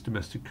purchase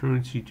domestic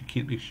currency to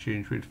keep the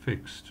exchange rate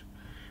fixed.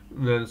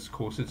 And then, of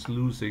course, it's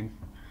losing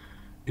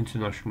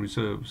international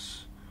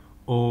reserves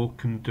or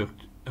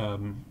conduct a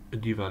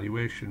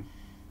devaluation.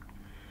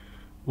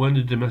 When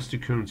the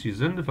domestic currency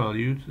is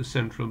undervalued, the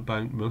central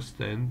bank must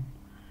then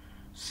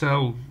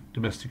sell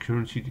domestic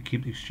currency to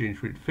keep the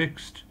exchange rate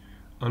fixed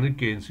and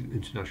against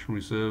international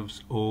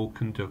reserves or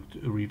conduct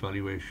a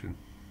revaluation.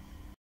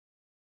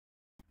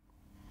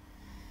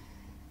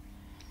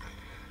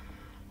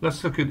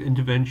 Let's look at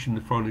intervention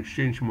in the foreign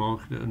exchange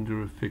market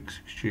under a fixed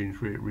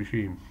exchange rate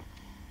regime.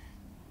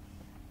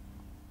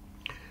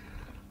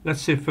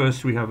 Let's say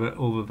first we have an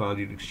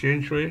overvalued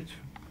exchange rate.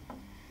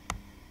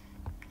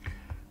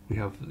 We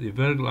have the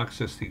vertical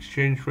axis, the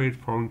exchange rate,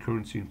 foreign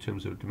currency in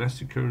terms of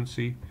domestic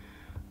currency.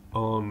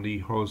 On the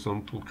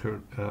horizontal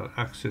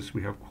axis,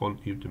 we have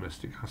quantity of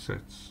domestic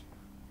assets.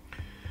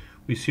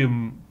 We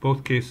assume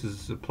both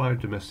cases apply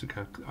domestic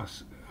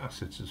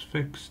assets as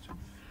fixed.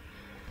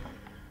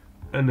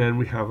 And then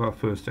we have our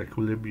first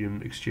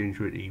equilibrium exchange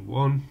rate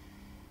E1.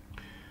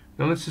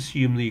 Now let's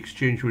assume the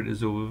exchange rate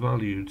is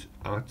overvalued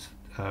at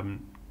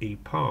E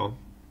par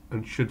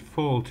and should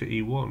fall to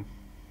E1.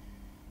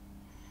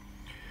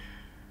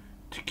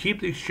 To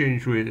keep the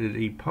exchange rate at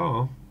E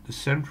par, the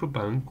central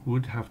bank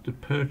would have to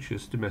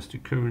purchase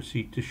domestic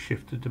currency to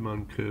shift the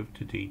demand curve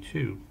to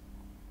D2.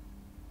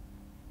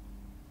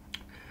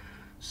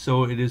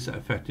 So it is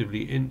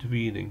effectively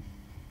intervening.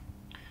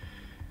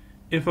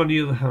 If, on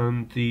the other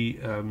hand,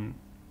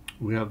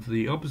 we have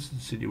the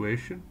opposite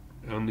situation,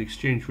 and the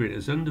exchange rate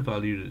is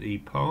undervalued at E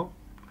par,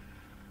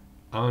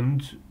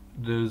 and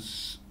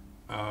there's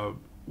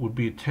would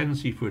be a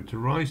tendency for it to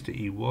rise to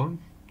E1.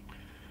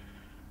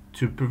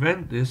 To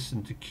prevent this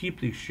and to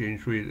keep the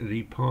exchange rate at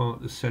E par,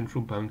 the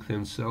central bank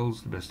then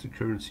sells domestic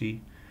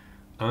currency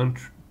and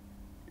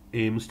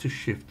aims to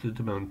shift the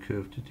demand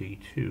curve to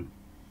D2.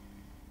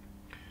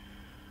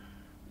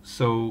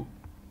 So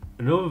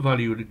an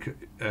overvalued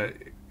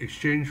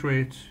exchange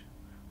rate,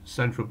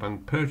 central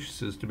bank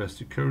purchases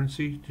domestic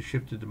currency to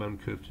shift the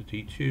demand curve to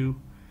D2.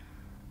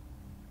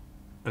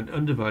 An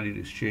undervalued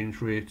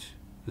exchange rate,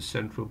 the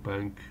central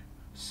bank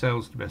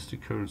sells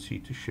domestic currency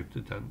to shift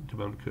the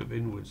demand curve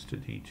inwards to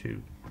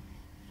D2.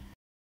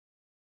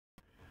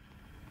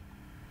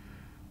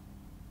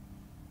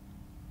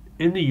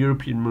 In the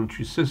European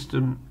monetary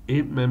system,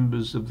 8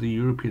 members of the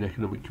European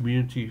Economic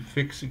Community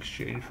fix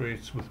exchange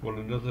rates with one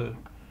another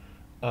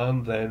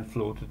and then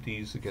floated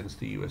these against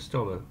the US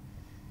dollar.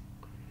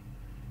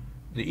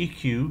 The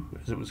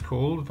EQ, as it was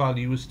called,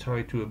 value is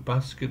tied to a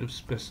basket of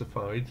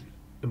specified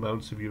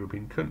amounts of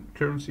European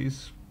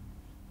currencies,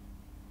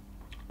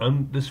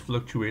 and this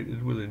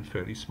fluctuated within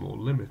fairly small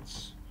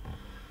limits.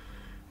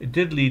 It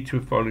did lead to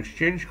a foreign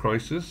exchange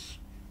crisis.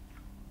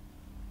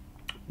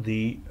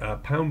 The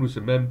pound was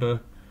a member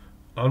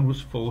and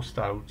was forced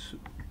out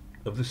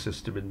of the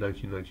system in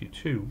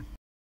 1992.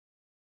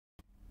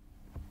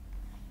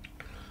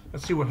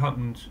 Let's see what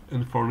happened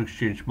in the foreign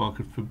exchange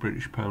market for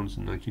British pounds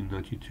in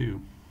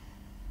 1992.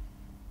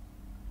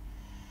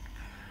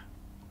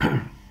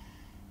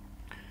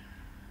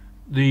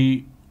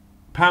 The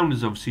pound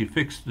is obviously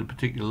fixed at a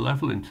particular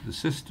level into the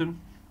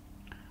system,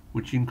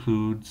 which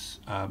includes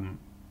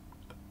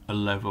a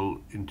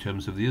level in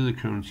terms of the other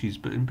currencies,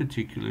 but in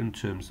particular in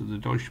terms of the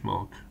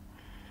Deutschmark.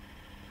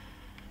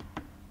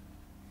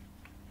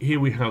 Here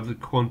we have the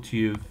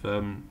quantity of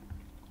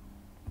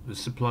the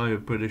supply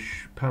of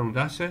British pound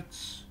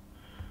assets.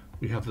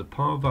 We have the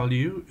par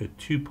value at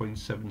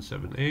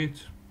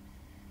 2.778.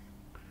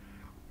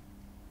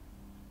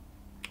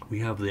 We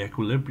have the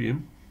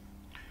equilibrium,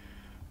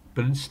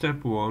 but in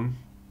step 1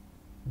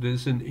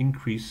 there's an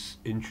increase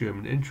in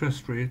German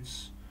interest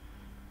rates,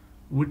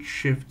 which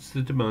shifts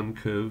the demand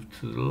curve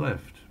to the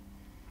left.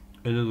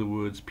 In other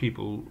words,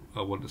 people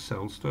want to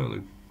sell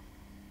sterling.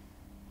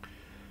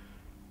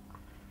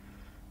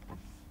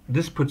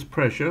 This puts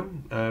pressure.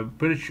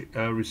 British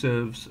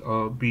reserves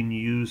are being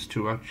used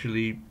to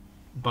actually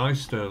buy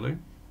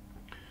sterling,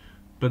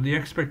 but the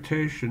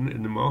expectation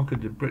in the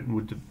market that Britain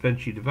would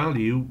eventually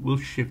devalue will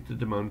shift the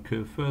demand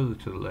curve further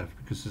to the left,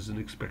 because there's an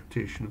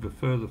expectation of a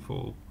further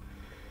fall.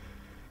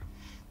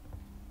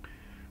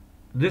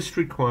 This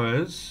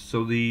requires,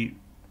 so the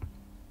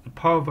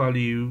par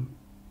value,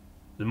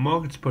 the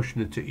market's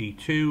pushing it to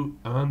E2,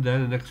 and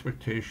then an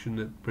expectation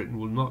that Britain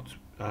will not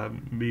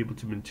be able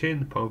to maintain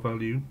the par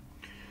value,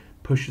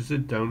 pushes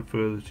it down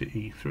further to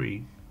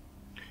E3.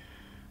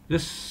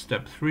 This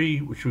step 3,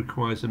 which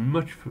requires a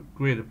much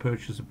greater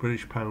purchase of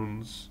British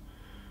pounds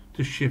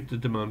to shift the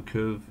demand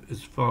curve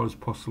as far as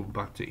possible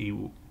back to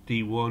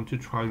D1 to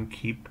try and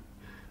keep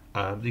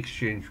the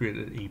exchange rate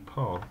at E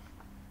par.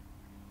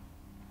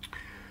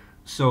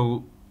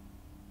 So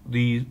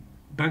the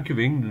Bank of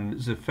England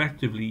is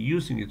effectively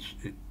using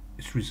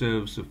its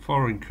reserves of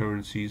foreign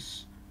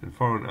currencies and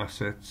foreign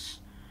assets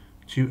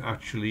to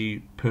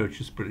actually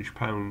purchase British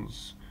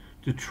pounds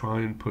to try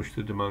and push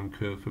the demand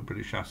curve for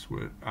British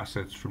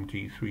assets from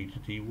D3 to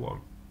D1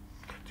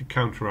 to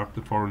counteract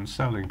the foreign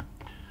selling.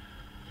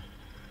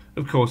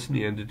 Of course, in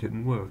the end, it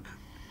didn't work.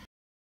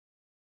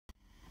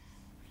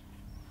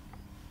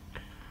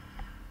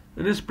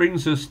 And this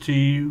brings us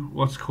to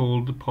what's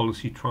called the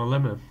policy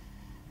trilemma,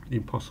 the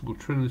impossible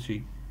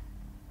trinity.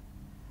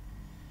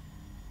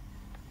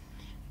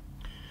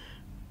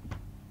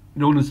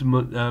 Known as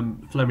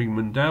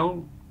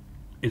Fleming-Mundell,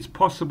 it's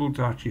possible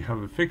to actually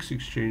have a fixed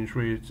exchange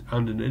rate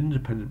and an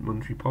independent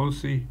monetary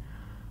policy,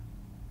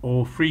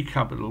 or free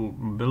capital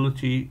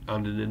mobility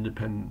and an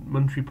independent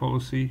monetary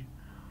policy,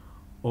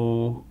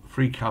 or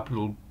free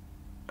capital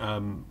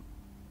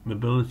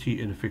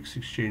mobility in a fixed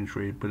exchange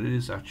rate, but it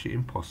is actually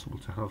impossible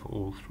to have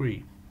all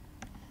three.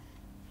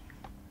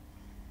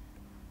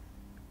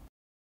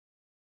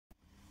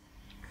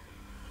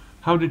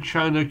 How did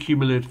China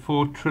accumulate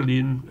 4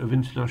 trillion of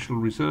international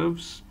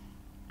reserves?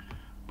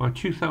 By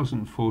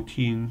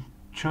 2014,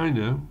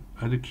 China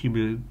had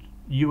accumulated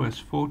US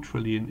 4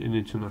 trillion in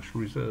international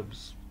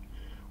reserves.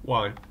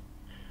 Why?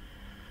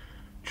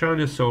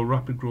 China saw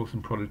rapid growth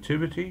in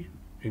productivity,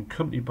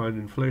 accompanied by an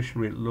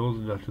inflation rate lower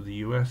than that of the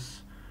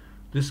US.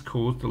 This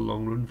caused the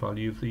long-run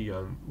value of the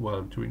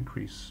yuan to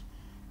increase.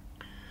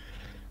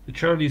 The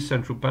Chinese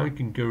central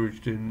bank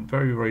engaged in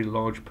very, very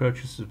large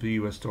purchases of the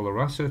US dollar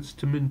assets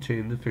to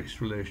maintain the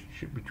fixed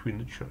relationship between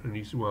the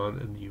Chinese yuan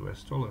and the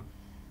US dollar.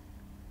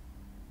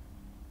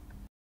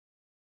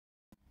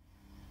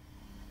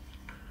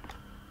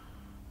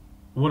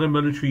 What are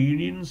monetary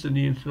unions in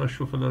the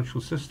international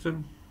financial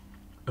system?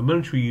 A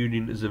monetary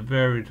union is a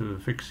variant of a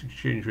fixed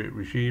exchange rate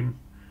regime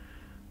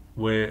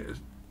where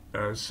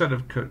a set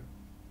of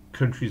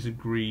countries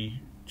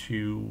agree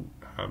to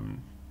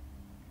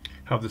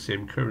have the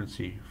same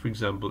currency. For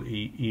example,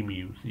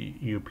 EMU, the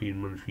European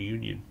Monetary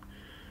Union,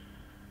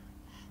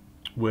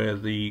 where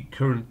the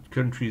current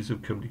countries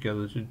have come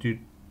together to do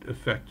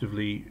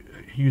effectively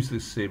use the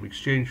same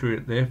exchange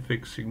rate. They're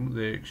fixing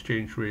their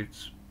exchange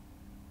rates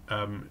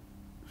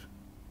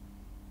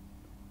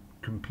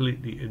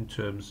completely in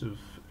terms of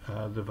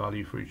the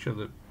value for each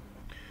other.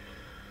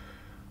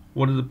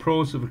 What are the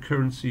pros of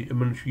a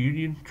monetary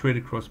union? Trade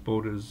across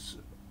borders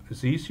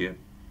is easier.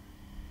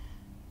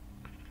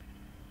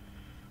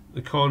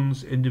 The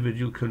cons: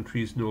 individual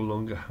countries no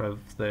longer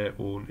have their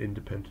own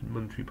independent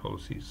monetary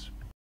policies.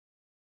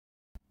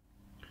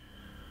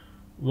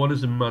 What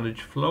is a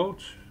managed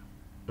float?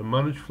 A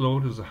managed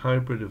float is a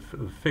hybrid of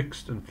a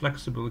fixed and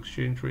flexible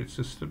exchange rate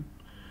system.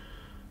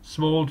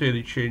 Small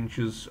daily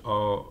changes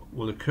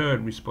will occur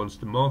in response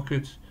to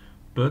market,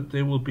 but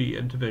there will be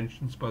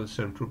interventions by the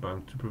central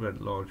bank to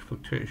prevent large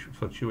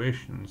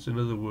fluctuations. In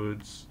other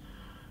words,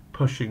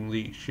 pushing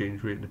the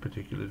exchange rate in a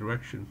particular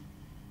direction.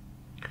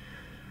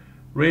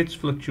 Rates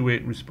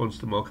fluctuate in response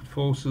to market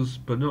forces,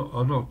 but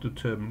are not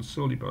determined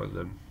solely by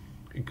them.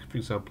 For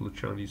example, the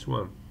Chinese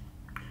yuan.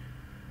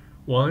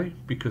 Why?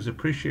 Because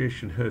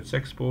appreciation hurts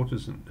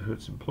exporters and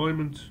hurts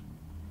employment,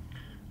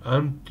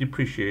 and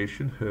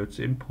depreciation hurts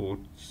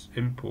imports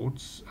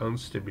and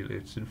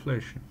stimulates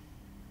inflation.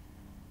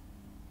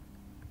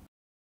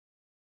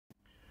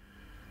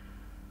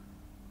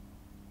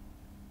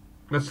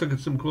 Let's look at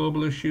some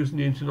global issues in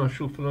the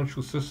international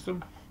financial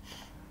system.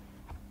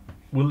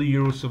 Will the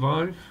euro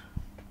survive?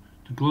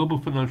 The global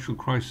financial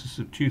crisis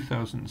of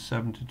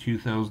 2007 to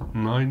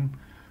 2009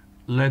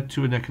 led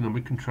to an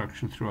economic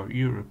contraction throughout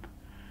Europe,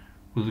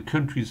 with the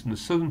countries in the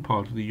southern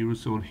part of the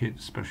eurozone hit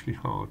especially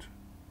hard.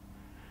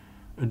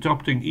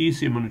 Adopting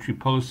easier monetary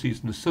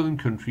policies in the southern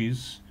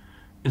countries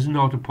is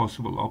not a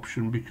possible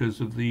option because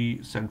of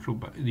the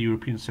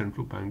European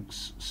Central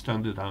Bank's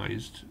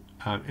standardised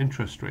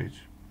interest rate.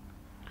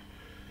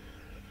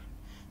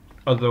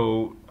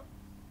 Although,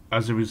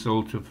 as a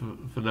result of the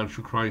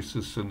financial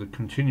crisis and the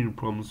continuing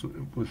problems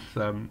with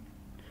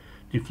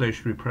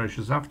deflationary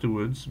pressures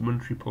afterwards,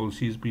 monetary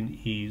policy has been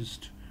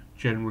eased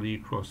generally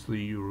across the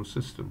euro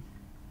system.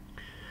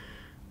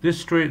 This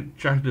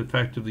straitjacket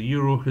effect of the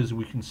euro has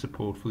weakened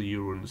support for the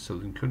euro in the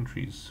southern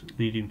countries,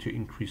 leading to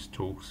increased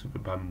talks of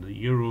abandoning the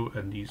euro,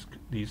 and these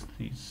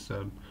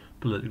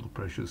political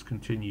pressures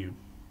continue.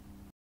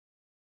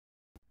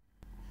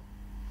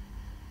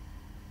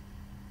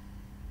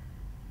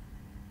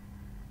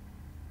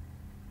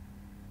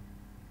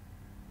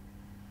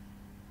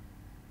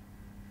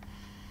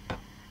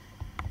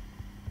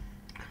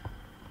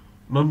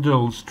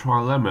 Mundell's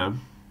trilemma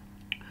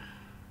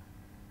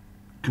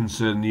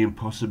concern the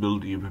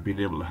impossibility of being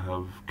able to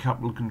have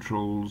capital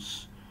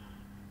controls,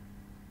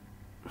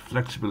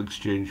 flexible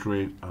exchange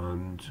rate,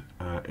 and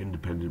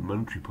independent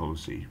monetary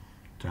policy,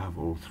 to have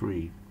all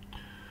three.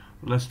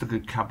 Let's look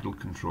at capital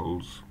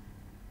controls.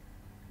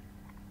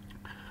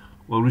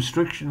 Well,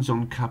 restrictions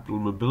on capital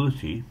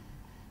mobility,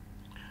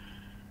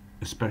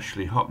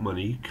 especially hot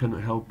money, can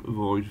help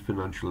avoid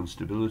financial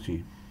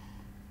instability.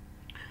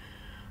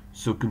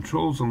 So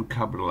controls on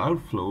capital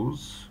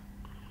outflows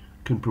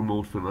can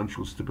promote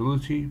financial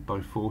stability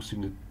by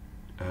forcing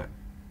a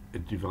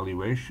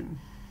devaluation.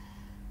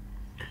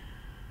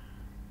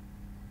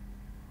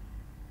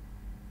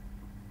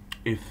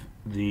 If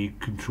the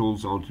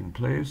controls aren't in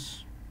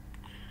place,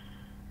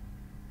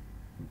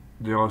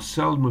 they are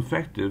seldom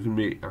effective and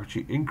may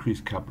actually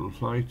increase capital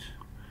flight.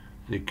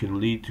 They can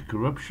lead to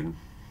corruption,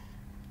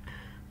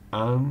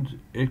 and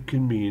it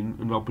can mean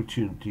an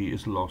opportunity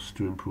is lost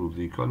to improve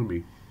the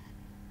economy.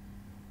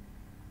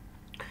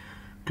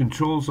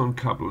 Controls on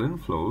capital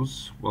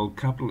inflows. Well,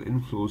 capital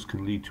inflows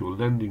can lead to a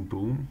lending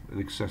boom and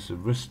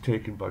excessive risk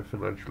taken by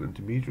financial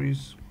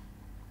intermediaries.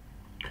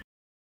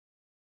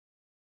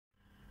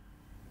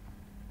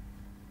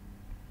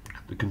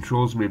 The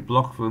controls may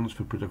block funds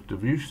for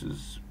productive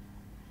uses,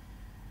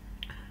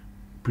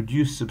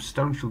 produce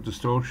substantial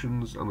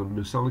distortions and a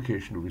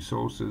misallocation of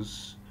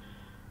resources,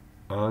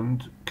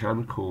 and can,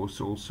 of course,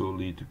 also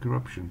lead to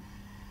corruption.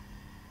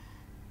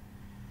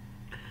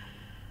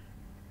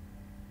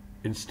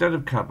 Instead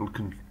of capital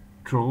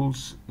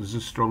controls, there's a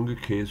stronger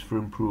case for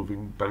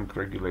improving bank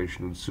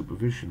regulation and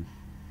supervision.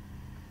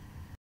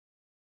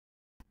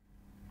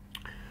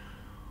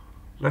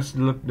 Let's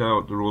look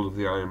now at the role of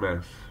the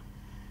IMF,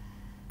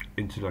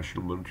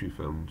 International Monetary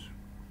Fund.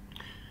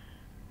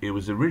 It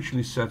was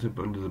originally set up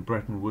under the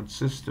Bretton Woods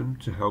system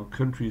to help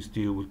countries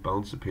deal with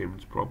balance of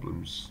payments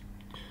problems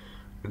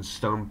and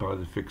stand by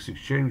the fixed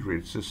exchange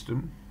rate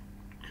system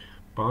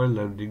by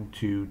lending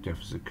to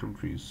deficit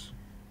countries.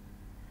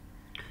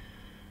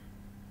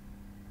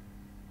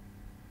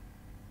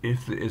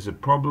 If there is a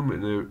problem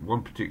in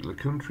one particular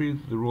country,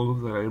 the role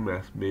of the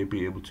IMF may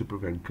be able to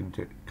prevent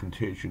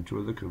contagion to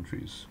other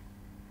countries.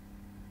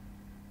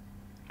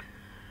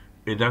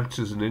 It acts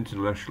as an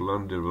international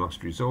lender of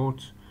last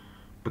resort,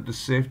 but the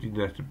safety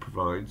net it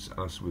provides,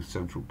 as with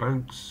central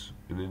banks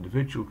and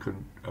individual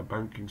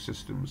banking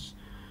systems,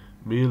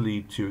 may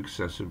lead to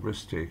excessive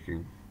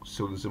risk-taking,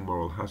 so there's a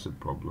moral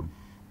hazard problem.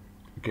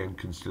 Again,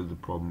 consider the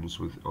problems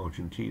with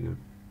Argentina.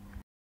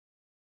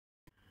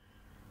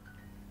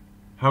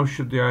 How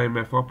should the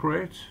IMF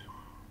operate?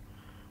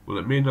 Well,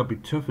 it may not be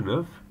tough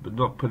enough, but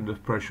not put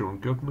enough pressure on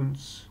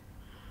governments.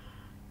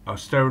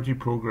 Austerity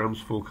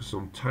programs focus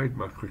on tight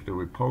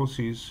macroeconomic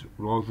policies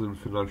rather than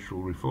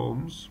financial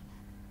reforms.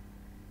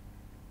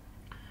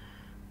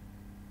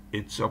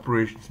 Its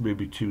operations may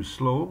be too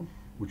slow,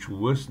 which will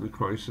worsen the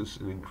crisis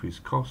and increase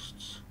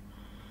costs.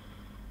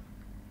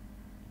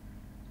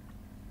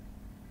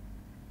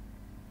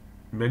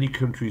 Many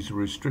countries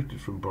were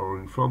restricted from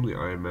borrowing from the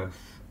IMF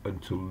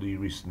until the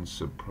recent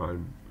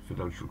subprime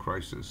financial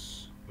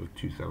crisis of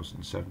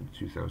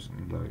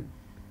 2007-2009.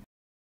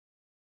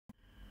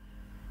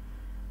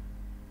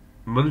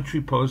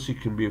 Monetary policy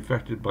can be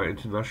affected by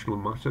international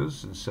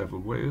matters in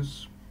several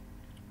ways.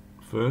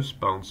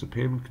 First, balance of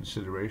payment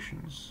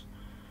considerations.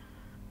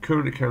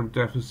 Current account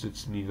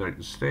deficits in the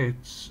United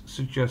States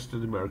suggest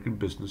that American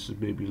businesses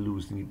may be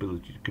losing the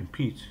ability to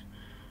compete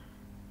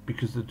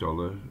because the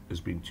dollar has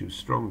been too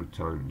strong at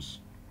times.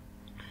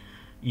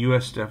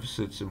 US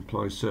deficits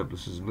imply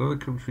surpluses in other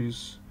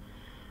countries,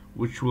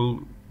 which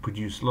will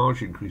produce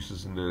large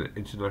increases in their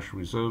international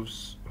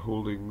reserves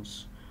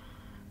holdings,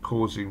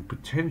 causing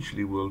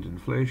potentially world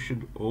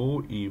inflation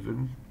or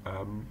even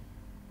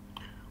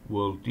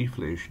world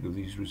deflation if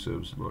these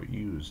reserves are not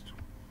used.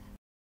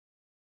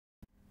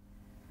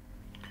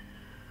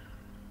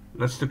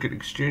 Let's look at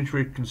exchange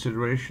rate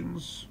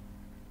considerations.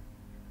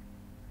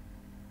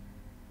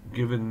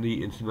 Given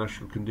the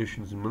international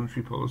conditions in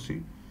monetary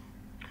policy,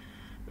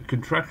 a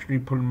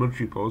contractionary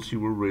monetary policy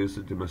will raise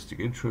the domestic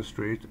interest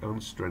rate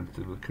and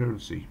strengthen the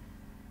currency.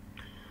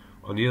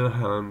 On the other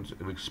hand,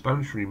 an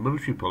expansionary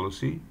monetary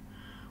policy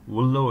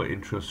will lower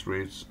interest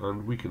rates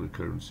and weaken the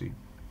currency.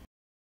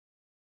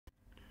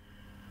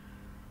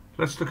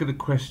 Let's look at the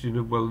question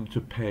of whether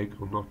to peg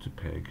or not to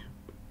peg.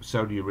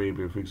 Saudi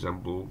Arabia, for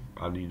example,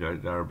 and the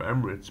United Arab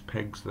Emirates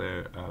pegs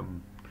their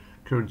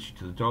currency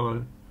to the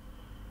dollar.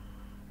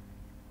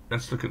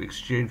 Let's look at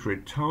exchange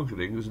rate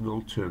targeting as an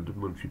alternative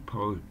monetary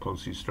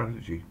policy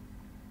strategy.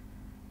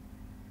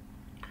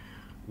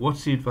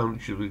 What's the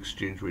advantage of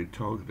exchange rate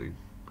targeting?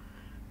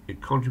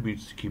 It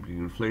contributes to keeping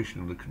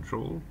inflation under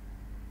control.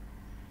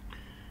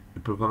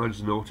 It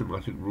provides an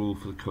automatic rule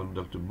for the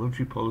conduct of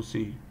monetary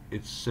policy.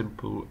 It's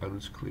simple and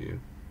it's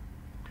clear.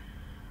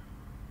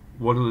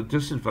 What are the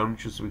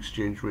disadvantages of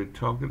exchange rate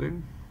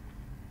targeting?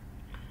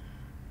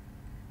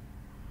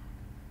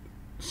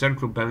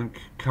 Central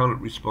bank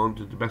cannot respond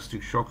to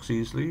domestic shocks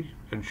easily,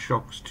 and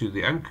shocks to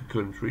the anchor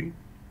country,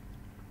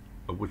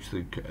 of which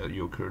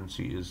your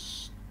currency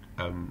is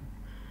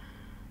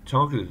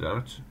targeted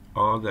at,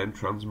 are then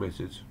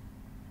transmitted.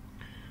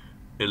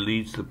 It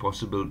leads to the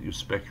possibility of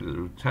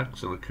speculative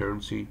attacks on the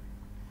currency,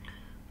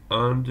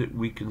 and it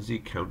weakens the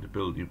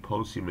accountability of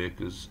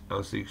policymakers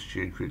as the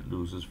exchange rate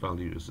loses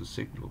value as a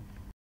signal.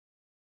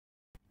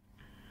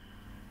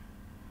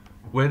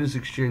 When is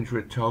exchange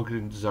rate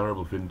targeting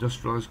desirable for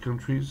industrialized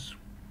countries?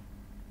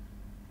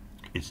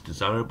 It's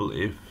desirable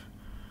if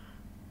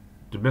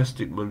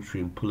domestic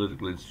monetary and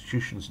political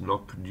institutions are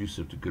not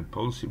conducive to good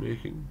policy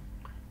making.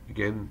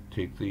 Again,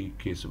 take the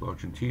case of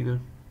Argentina.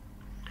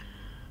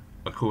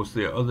 Of course,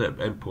 there are other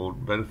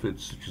important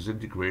benefits such as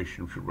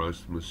integration which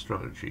arise from this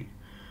strategy.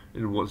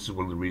 And this is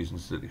one of the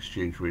reasons that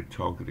exchange rate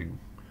targeting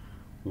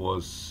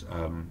was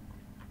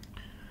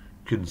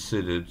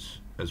considered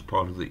as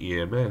part of the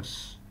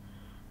EMS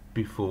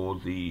before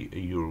the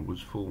euro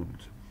was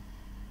formed,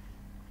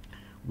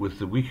 with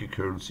the weaker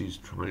currencies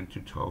trying to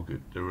target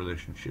their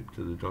relationship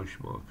to the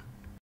Deutschmark.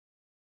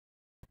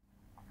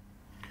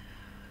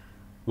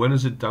 When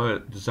is it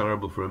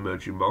desirable for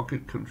emerging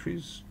market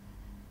countries?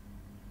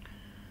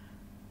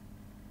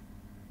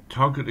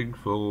 Targeting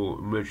for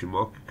emerging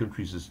market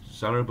countries is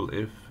desirable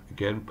if,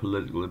 again,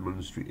 political and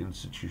monetary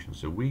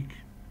institutions are weak.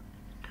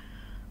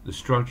 The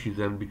strategy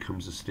then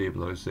becomes a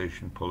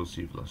stabilization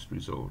policy of last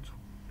resort.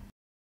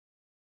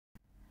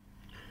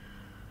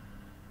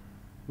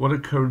 What are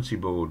currency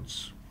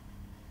boards?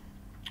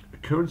 A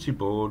currency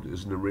board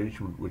is an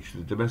arrangement in which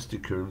the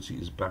domestic currency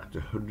is backed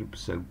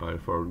 100% by a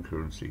foreign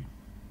currency.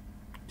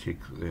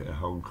 Take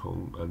Hong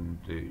Kong and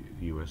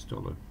the US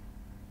dollar.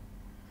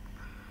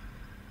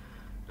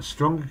 A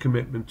stronger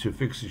commitment to a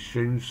fixed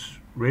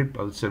exchange rate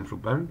by the central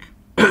bank,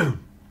 a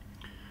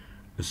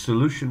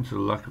solution to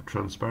the lack of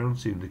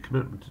transparency in the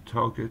commitment to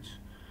target.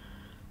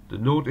 The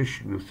note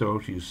issuing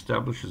authority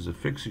establishes a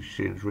fixed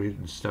exchange rate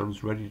and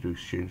stands ready to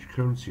exchange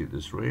currency at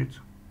this rate.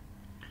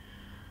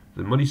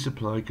 The money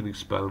supply can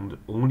expand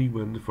only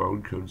when the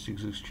foreign currency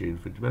is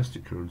exchanged for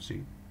domestic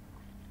currency,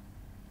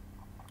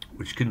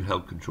 which can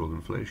help control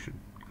inflation.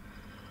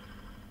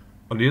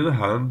 On the other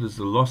hand, there's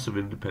the loss of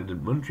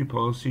independent monetary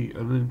policy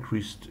and an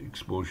increased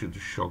exposure to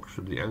shocks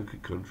from the anchor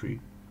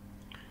country,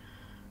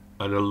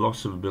 and a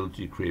loss of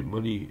ability to create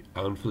money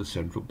and for the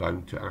central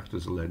bank to act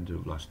as a lender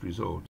of last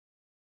resort.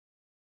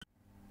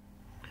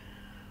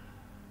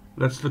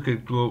 Let's look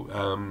at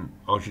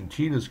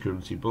Argentina's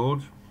currency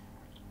board.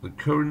 The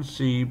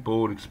currency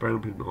board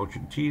experiment in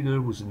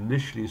Argentina was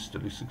initially a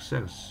steady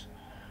success,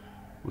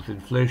 with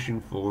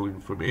inflation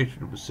falling from 800%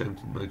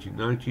 in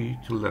 1990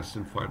 to less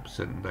than 5%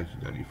 in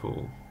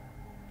 1994.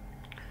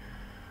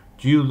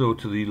 Due, though,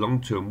 to the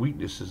long-term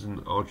weaknesses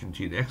in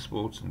Argentine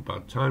exports and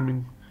bad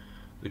timing,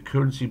 the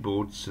currency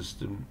board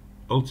system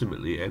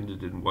ultimately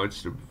ended in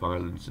widespread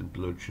violence and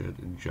bloodshed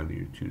in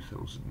January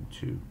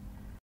 2002.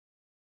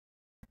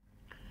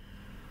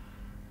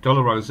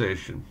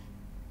 Dollarization.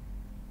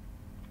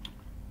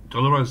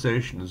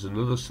 Dollarization is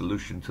another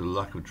solution to the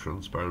lack of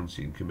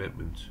transparency and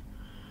commitment,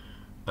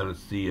 and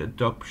it's the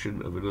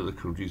adoption of another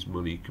country's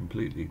money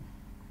completely.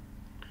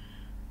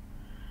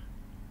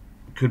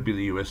 It could be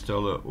the US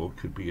dollar or it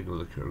could be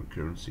another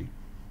currency.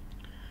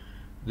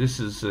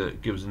 This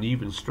gives an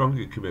even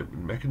stronger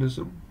commitment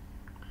mechanism.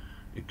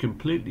 It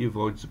completely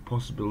avoids the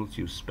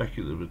possibility of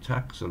speculative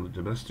attacks on the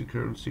domestic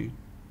currency.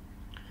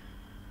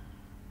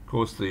 Of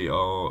course,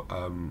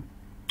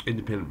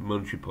 independent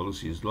monetary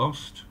policy is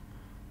lost,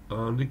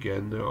 and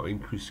again there are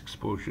increased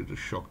exposure to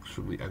shocks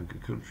from the anchor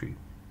country.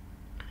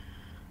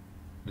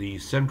 the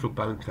central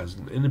bank has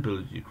an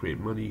inability to create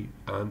money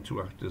and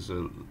to act as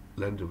a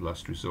lender of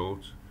last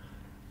resort.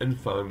 And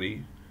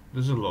finally,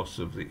 there's a loss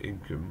of the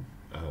income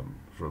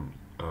from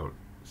our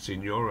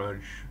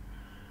seigniorage.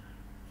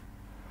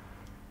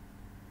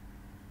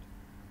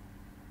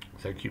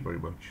 Thank you very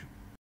much.